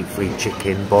and a meat-free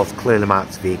chicken, both clearly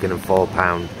marked vegan and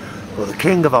 £4. But the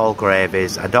king of all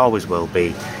gravies, and always will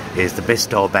be, is the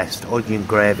Bisto Best onion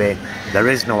gravy. There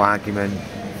is no argument.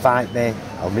 Fight me,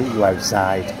 I'll meet you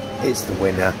outside. It's the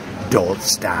winner. Don't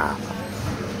start.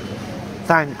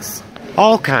 Thanks.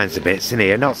 All kinds of bits in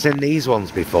here. Not seen these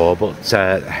ones before, but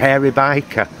hairy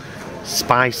biker,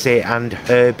 spicy and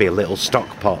herby little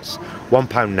stock pots.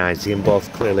 £1.90 and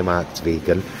both clearly marked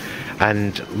vegan.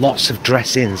 And lots of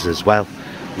dressings as well.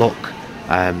 Look,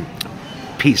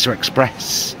 Pizza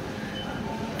Express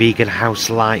vegan house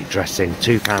light dressing,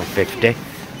 £2.50.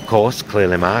 Of course,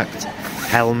 clearly marked.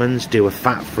 Hellman's do a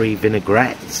fat-free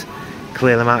vinaigrette,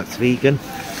 clearly marked vegan.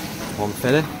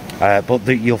 £1.50. But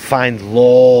you'll find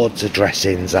loads of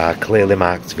dressings are clearly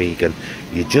marked vegan.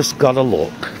 You just gotta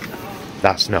look.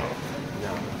 That's not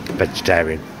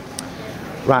vegetarian.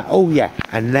 Right, oh yeah,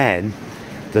 and then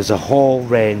there's a whole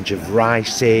range of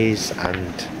rices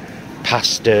and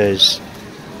pastas.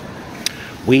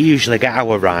 We usually get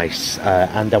our rice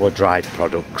and our dried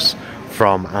products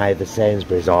from either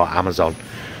Sainsbury's or Amazon.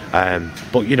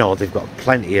 But you know, they've got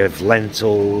plenty of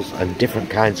lentils and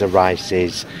different kinds of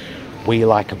rices. We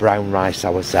like a brown rice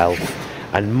ourselves,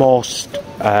 and most,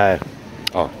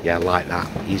 oh yeah, like that,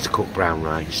 easy cooked brown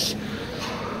rice.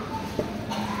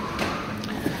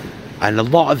 And a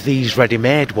lot of these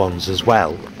ready-made ones as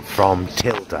well, from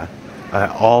Tilda,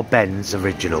 or Ben's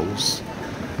Originals,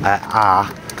 are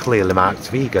clearly marked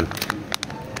vegan.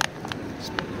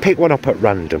 Pick one up at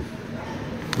random.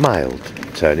 Mild,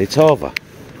 turn it over.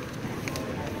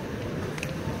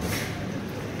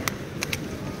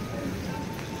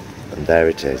 And there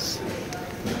it is.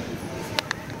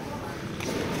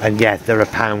 And yeah, they're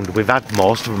 £1. We've had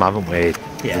most of them, haven't we?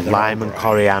 Yeah, lime and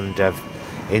coriander,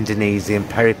 Indonesian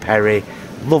peri-peri,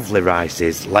 lovely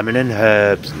rices, lemon and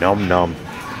herbs, nom nom.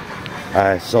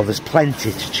 So there's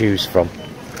plenty to choose from.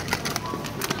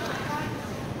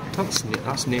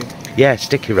 That's new. Yeah,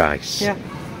 sticky rice. Yeah.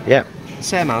 Yeah.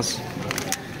 Same as.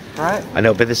 Right. And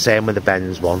it'll be the same with the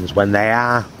Ben's ones. When they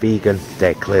are vegan,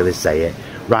 they clearly say it.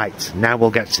 Right, now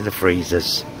we'll get to the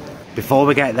freezers. Before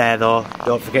we get there though,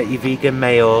 don't forget your vegan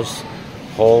mayos.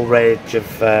 Whole range of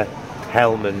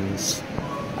Hellman's.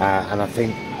 And I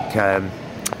think,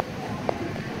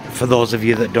 for those of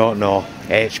you that don't know,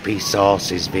 HP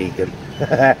sauce is vegan.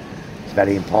 It's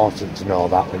very important to know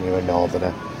that when you're a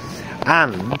northerner.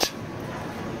 And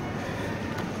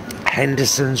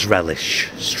Henderson's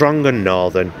Relish, strong and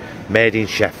northern, made in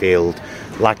Sheffield.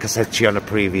 Like I said to you on a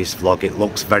previous vlog, it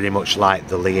looks very much like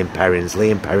the Lee & Perrins.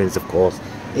 Lee & Perrins, of course,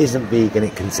 isn't vegan,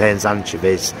 it contains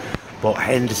anchovies, but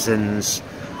Henderson's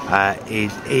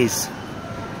is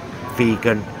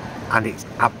vegan, and it's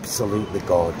absolutely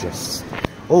gorgeous.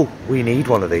 Oh, we need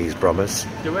one of these, Brommers.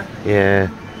 Do we? Yeah.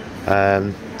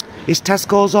 Is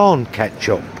Tesco's own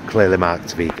ketchup clearly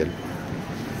marked vegan?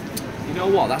 You know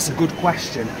what, that's a good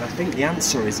question, and I think the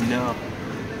answer is no.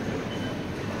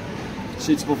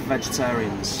 Suitable for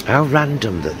vegetarians. How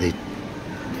random that they...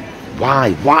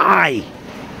 Why?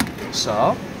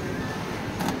 So,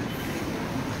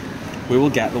 we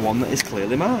will get the one that is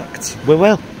clearly marked. We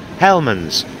will.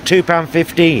 Hellman's,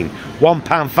 £2.15,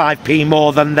 £1.5p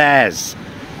more than theirs.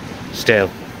 Still,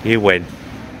 you win.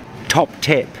 Top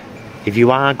tip, if you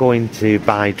are going to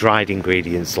buy dried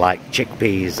ingredients like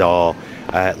chickpeas or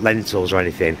lentils or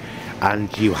anything,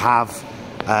 and you have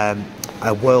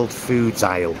a World Foods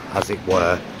aisle, as it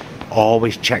were,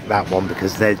 always check that one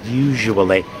because they're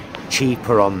usually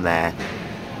cheaper on there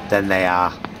than they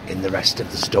are in the rest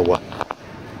of the store,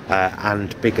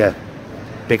 and bigger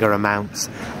amounts.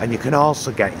 And you can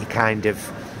also get your kind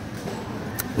of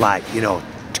like, you know,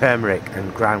 turmeric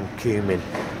and ground cumin,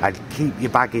 and keep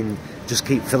your bag in, just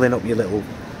keep filling up your little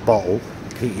bottle,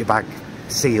 keep your bag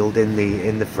sealed in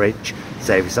the fridge,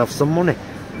 save yourself some money.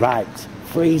 Right,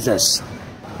 freezers.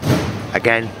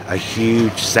 Again, a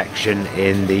huge section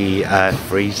in the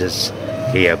freezers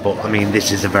here, but I mean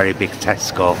this is a very big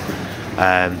Tesco,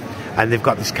 and they've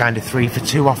got this kind of 3 for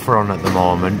 2 offer on at the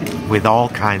moment with all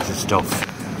kinds of stuff.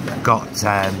 Got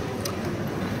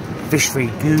fish-free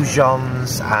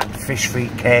goujons and fish-free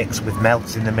cakes with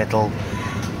melt in the middle,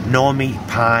 no meat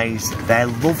pies, they're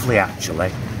lovely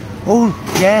actually. Oh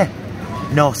yeah,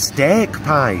 no steak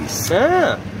pies.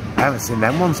 Yeah, I haven't seen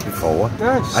them ones before.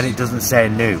 Nice. And it doesn't say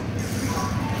new.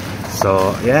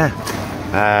 So yeah,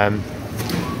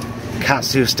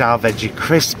 katsu style veggie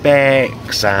crisp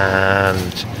bakes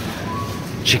and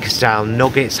chicken style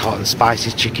nuggets, hot and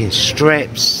spicy chicken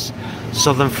strips,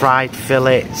 southern fried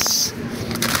fillets,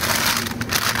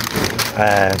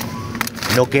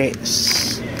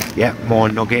 nuggets, yeah, more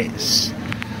nuggets,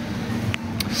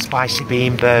 spicy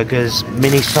bean burgers,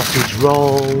 mini sausage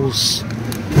rolls,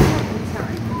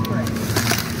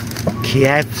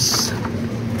 Kievs,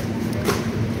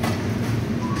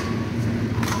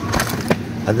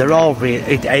 and they're all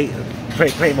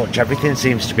pretty much everything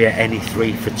seems to be at any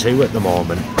 3 for 2 at the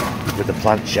moment with the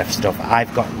Plant Chef stuff.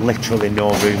 I've got literally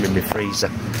no room in my freezer.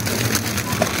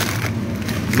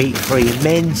 Meat-free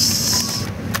mince,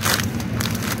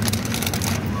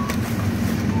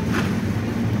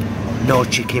 no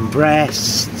chicken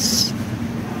breasts,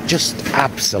 just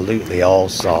absolutely all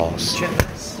sorts.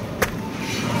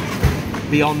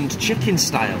 Beyond chicken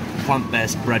style,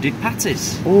 plant-based breaded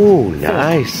patties. Oh,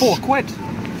 nice.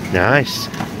 £4. Nice.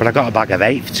 But I got a bag of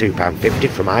 8 for £2.50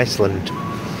 from Iceland.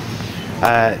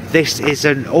 This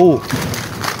isn't, oh,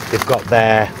 they've got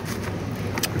their,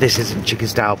 this isn't chicken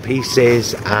style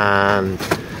pieces, and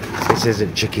this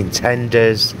isn't chicken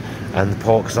tenders, and the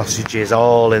pork sausages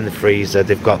all in the freezer.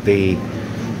 They've got the,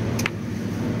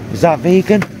 is that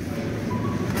vegan?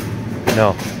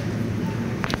 No.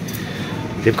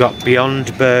 They've got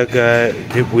Beyond Burger.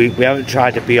 We haven't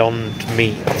tried a Beyond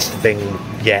Meat thing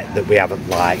yet that we haven't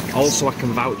liked. Also, I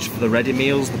can vouch for the ready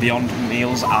meals. The Beyond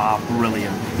meals are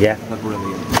brilliant. Yeah. They're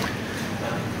brilliant.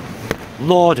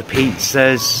 Load of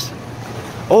pizzas.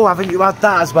 Oh, haven't you had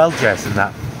that as well, Jason?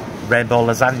 That rainbow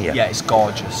lasagna? Yeah, it's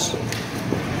gorgeous.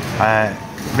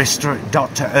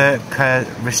 Dr. Oetker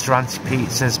Ristorante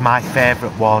pizzas. My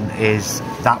favourite one is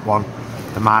that one,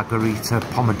 the Margherita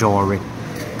Pomodori.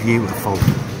 Beautiful.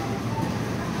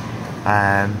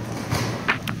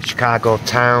 Chicago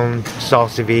Town,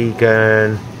 saucy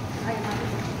vegan.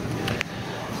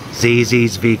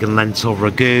 ZZ's vegan lentil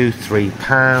ragu,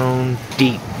 £3.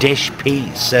 Deep dish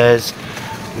pizzas,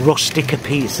 rustica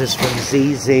pizzas from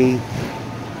ZZ.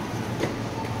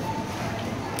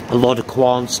 A lot of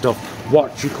Quorn stuff.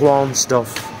 Watch your Quorn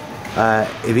stuff.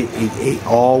 If it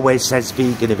always says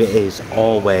vegan if it is,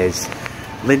 always.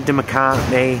 Linda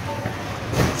McCartney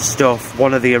stuff,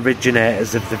 one of the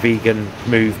originators of the vegan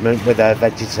movement with her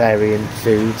vegetarian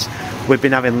foods. We've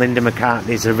been having Linda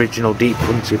McCartney's original deep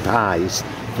country pies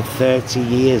for 30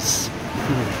 years.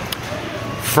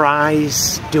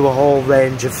 Fries do a whole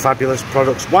range of fabulous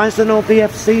products. Why is there no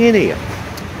VFC in here?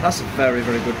 That's a very,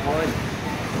 very good point.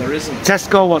 There isn't.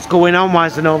 Tesco, what's going on? Why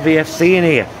is there no VFC in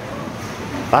here?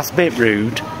 That's a bit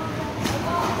rude.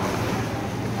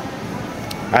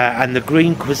 And the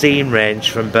green cuisine range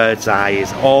from Bird's Eye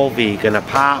is all vegan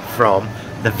apart from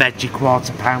the veggie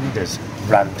quarter pounders,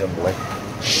 randomly,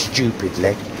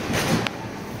 stupidly.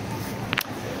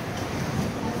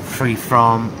 Free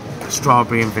from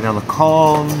strawberry and vanilla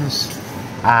cones,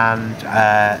 and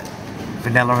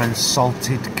vanilla and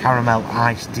salted caramel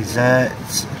iced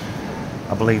desserts.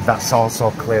 I believe that's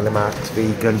also clearly marked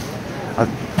vegan.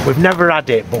 We've never had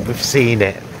it, but we've seen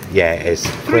it. Yeah, it is.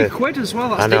 £3 as well,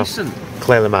 that's decent.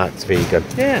 Clearly marked vegan.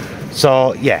 Yeah.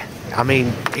 So, yeah, I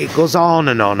mean, it goes on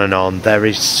and on and on. There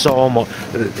is so much,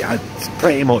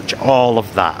 pretty much all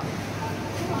of that.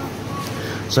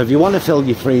 So if you want to fill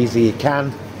your freezer, you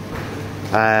can.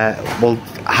 We'll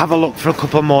have a look for a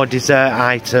couple more dessert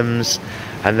items,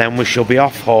 and then we shall be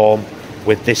off home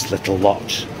with this little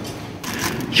lot.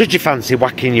 Should you fancy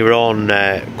whacking your own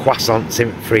croissants in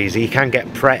the freezer, you can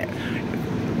get Pret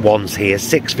ones here.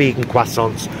 6 vegan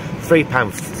croissants,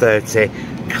 £3.30,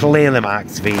 clearly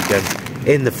marked vegan,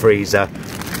 in the freezer.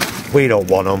 We don't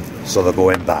want them, so they're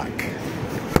going back.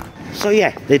 So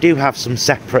yeah, they do have some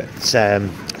separate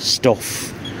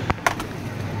stuff.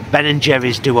 Ben &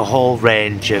 Jerry's do a whole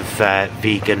range of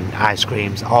vegan ice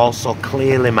creams, also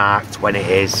clearly marked when it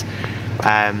is.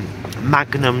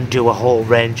 Magnum do a whole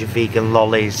range of vegan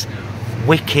lollies.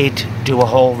 Wicked do a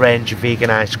whole range of vegan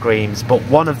ice creams, but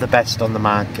one of the best on the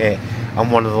market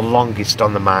and one of the longest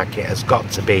on the market has got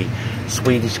to be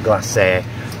Swedish Glacé.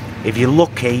 If you're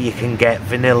lucky, you can get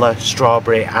vanilla,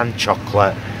 strawberry and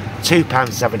chocolate,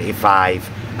 £2.75,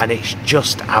 and it's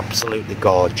just absolutely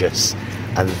gorgeous.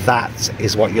 And that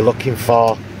is what you're looking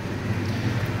for.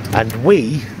 And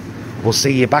we will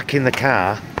see you back in the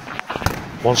car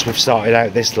once we've sorted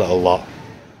out this little lot.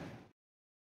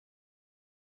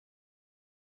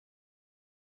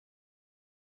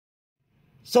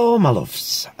 So my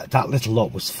loves, that little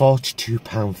lot was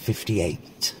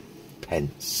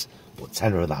 £42.58, but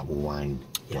tenner of that will wine,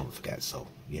 don't forget, so,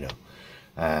 you know.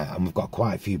 And we've got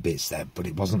quite a few bits there, but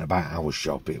it wasn't about our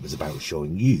shop, it was about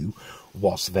showing you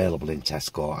what's available in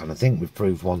Tesco. And I think we've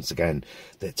proved once again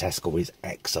that Tesco is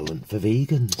excellent for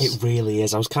vegans. It really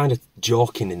is. I was kind of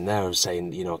joking in there and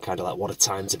saying, you know, kind of like what a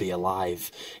time to be alive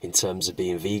in terms of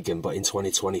being vegan, but in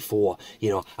 2024, you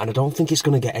know, and I don't think it's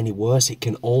going to get any worse. It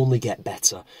can only get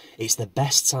better. It's the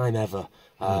best time ever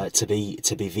to be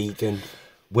vegan.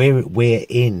 We're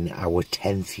in our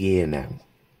 10th year now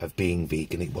of being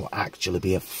vegan. It will actually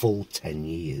be a full 10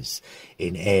 years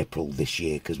in April this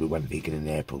year, because we went vegan in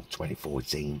April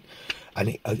 2014.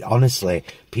 And honestly,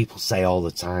 people say all the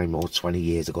time, oh, 20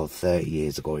 years ago, 30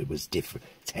 years ago, it was different.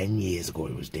 10 years ago,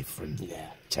 it was different.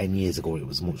 Yeah. 10 years ago, it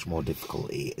was much more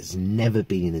difficult. It has never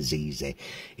been as easy.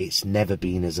 It's never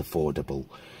been as affordable.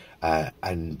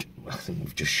 And I think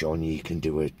we've just shown you can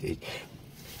do it.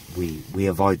 We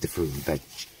avoid the fruit and veg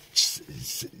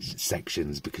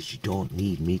sections because you don't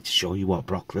need me to show you what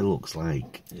broccoli looks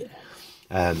like. Yeah.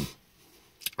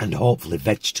 And hopefully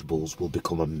vegetables will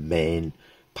become a main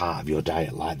part of your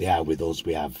diet like they are with us.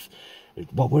 We have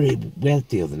what we had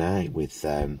the other night with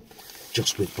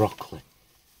just with broccoli,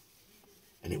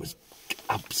 and it was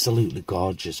absolutely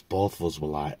gorgeous. Both of us were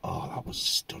like, oh, that was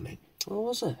stunning. Oh,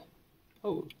 was it?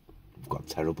 Oh, we've got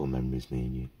terrible memories, me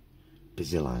and you.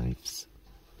 Busy lives.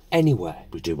 Anyway,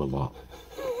 we do a lot.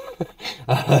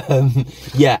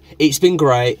 Yeah, it's been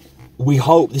great. We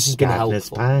hope this has been Gardener's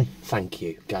helpful. pie. Thank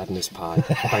you, Gardener's pie.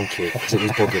 Thank you, because it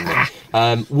was bugging me.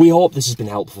 We hope this has been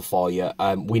helpful for you.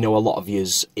 We know a lot of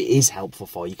yous, it is helpful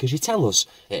for you because you tell us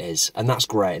it is, and that's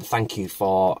great. And thank you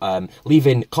for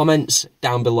leaving comments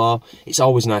down below. It's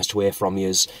always nice to hear from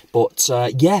yous. But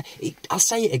yeah, I'll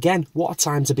say it again. What a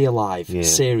time to be alive,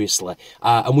 seriously.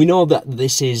 And we know that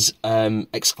this is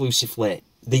exclusively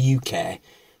the UK.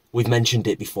 We've mentioned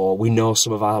it before. We know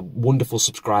some of our wonderful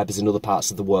subscribers in other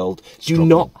parts of the world do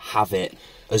not have it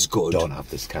as good. Don't have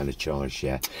this kind of choice,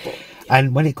 yeah.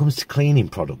 And when it comes to cleaning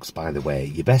products, by the way,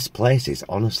 your best places,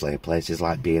 honestly, places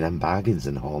like B&M Bargains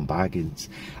and Home Bargains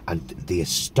and the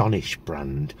Astonish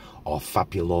brand or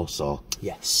Fabuloso.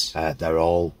 Yes. They're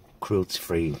all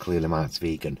cruelty-free and clearly marked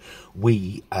vegan.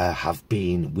 We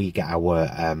get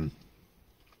our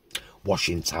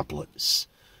washing tablets,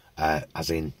 as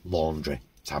in laundry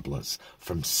tablets,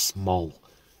 from Smol,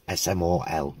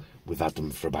 SMOL. We've had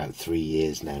them for about 3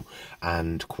 years now,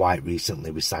 and quite recently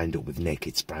we signed up with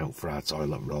Naked Sprout for our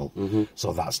toilet roll.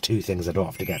 So that's two things I don't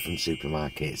have to get from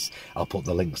supermarkets. I'll put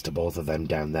the links to both of them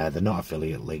down there. They're not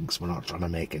affiliate links. We're not trying to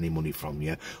make any money from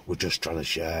you. We're just trying to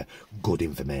share good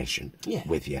information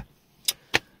with you.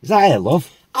 Is that it,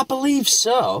 love? I believe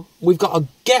so. We've got to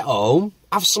get home,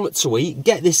 have something to eat,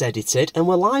 get this edited, and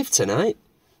we're live tonight.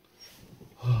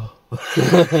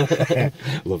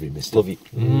 Love you, mister. Love you.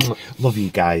 Love you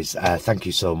guys. Thank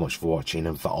you so much for watching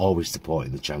and for always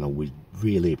supporting the channel. We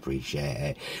really appreciate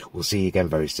it. We'll see you again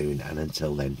very soon, and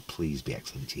until then, please be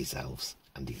excellent to yourselves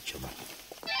and each other.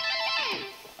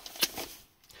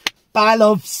 Bye,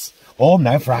 loves. Home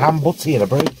now for a ham butty and a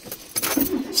brew.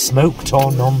 Smoked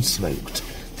or non-smoked?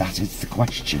 That is the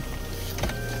question.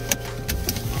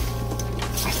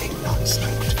 I think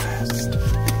non-smoked.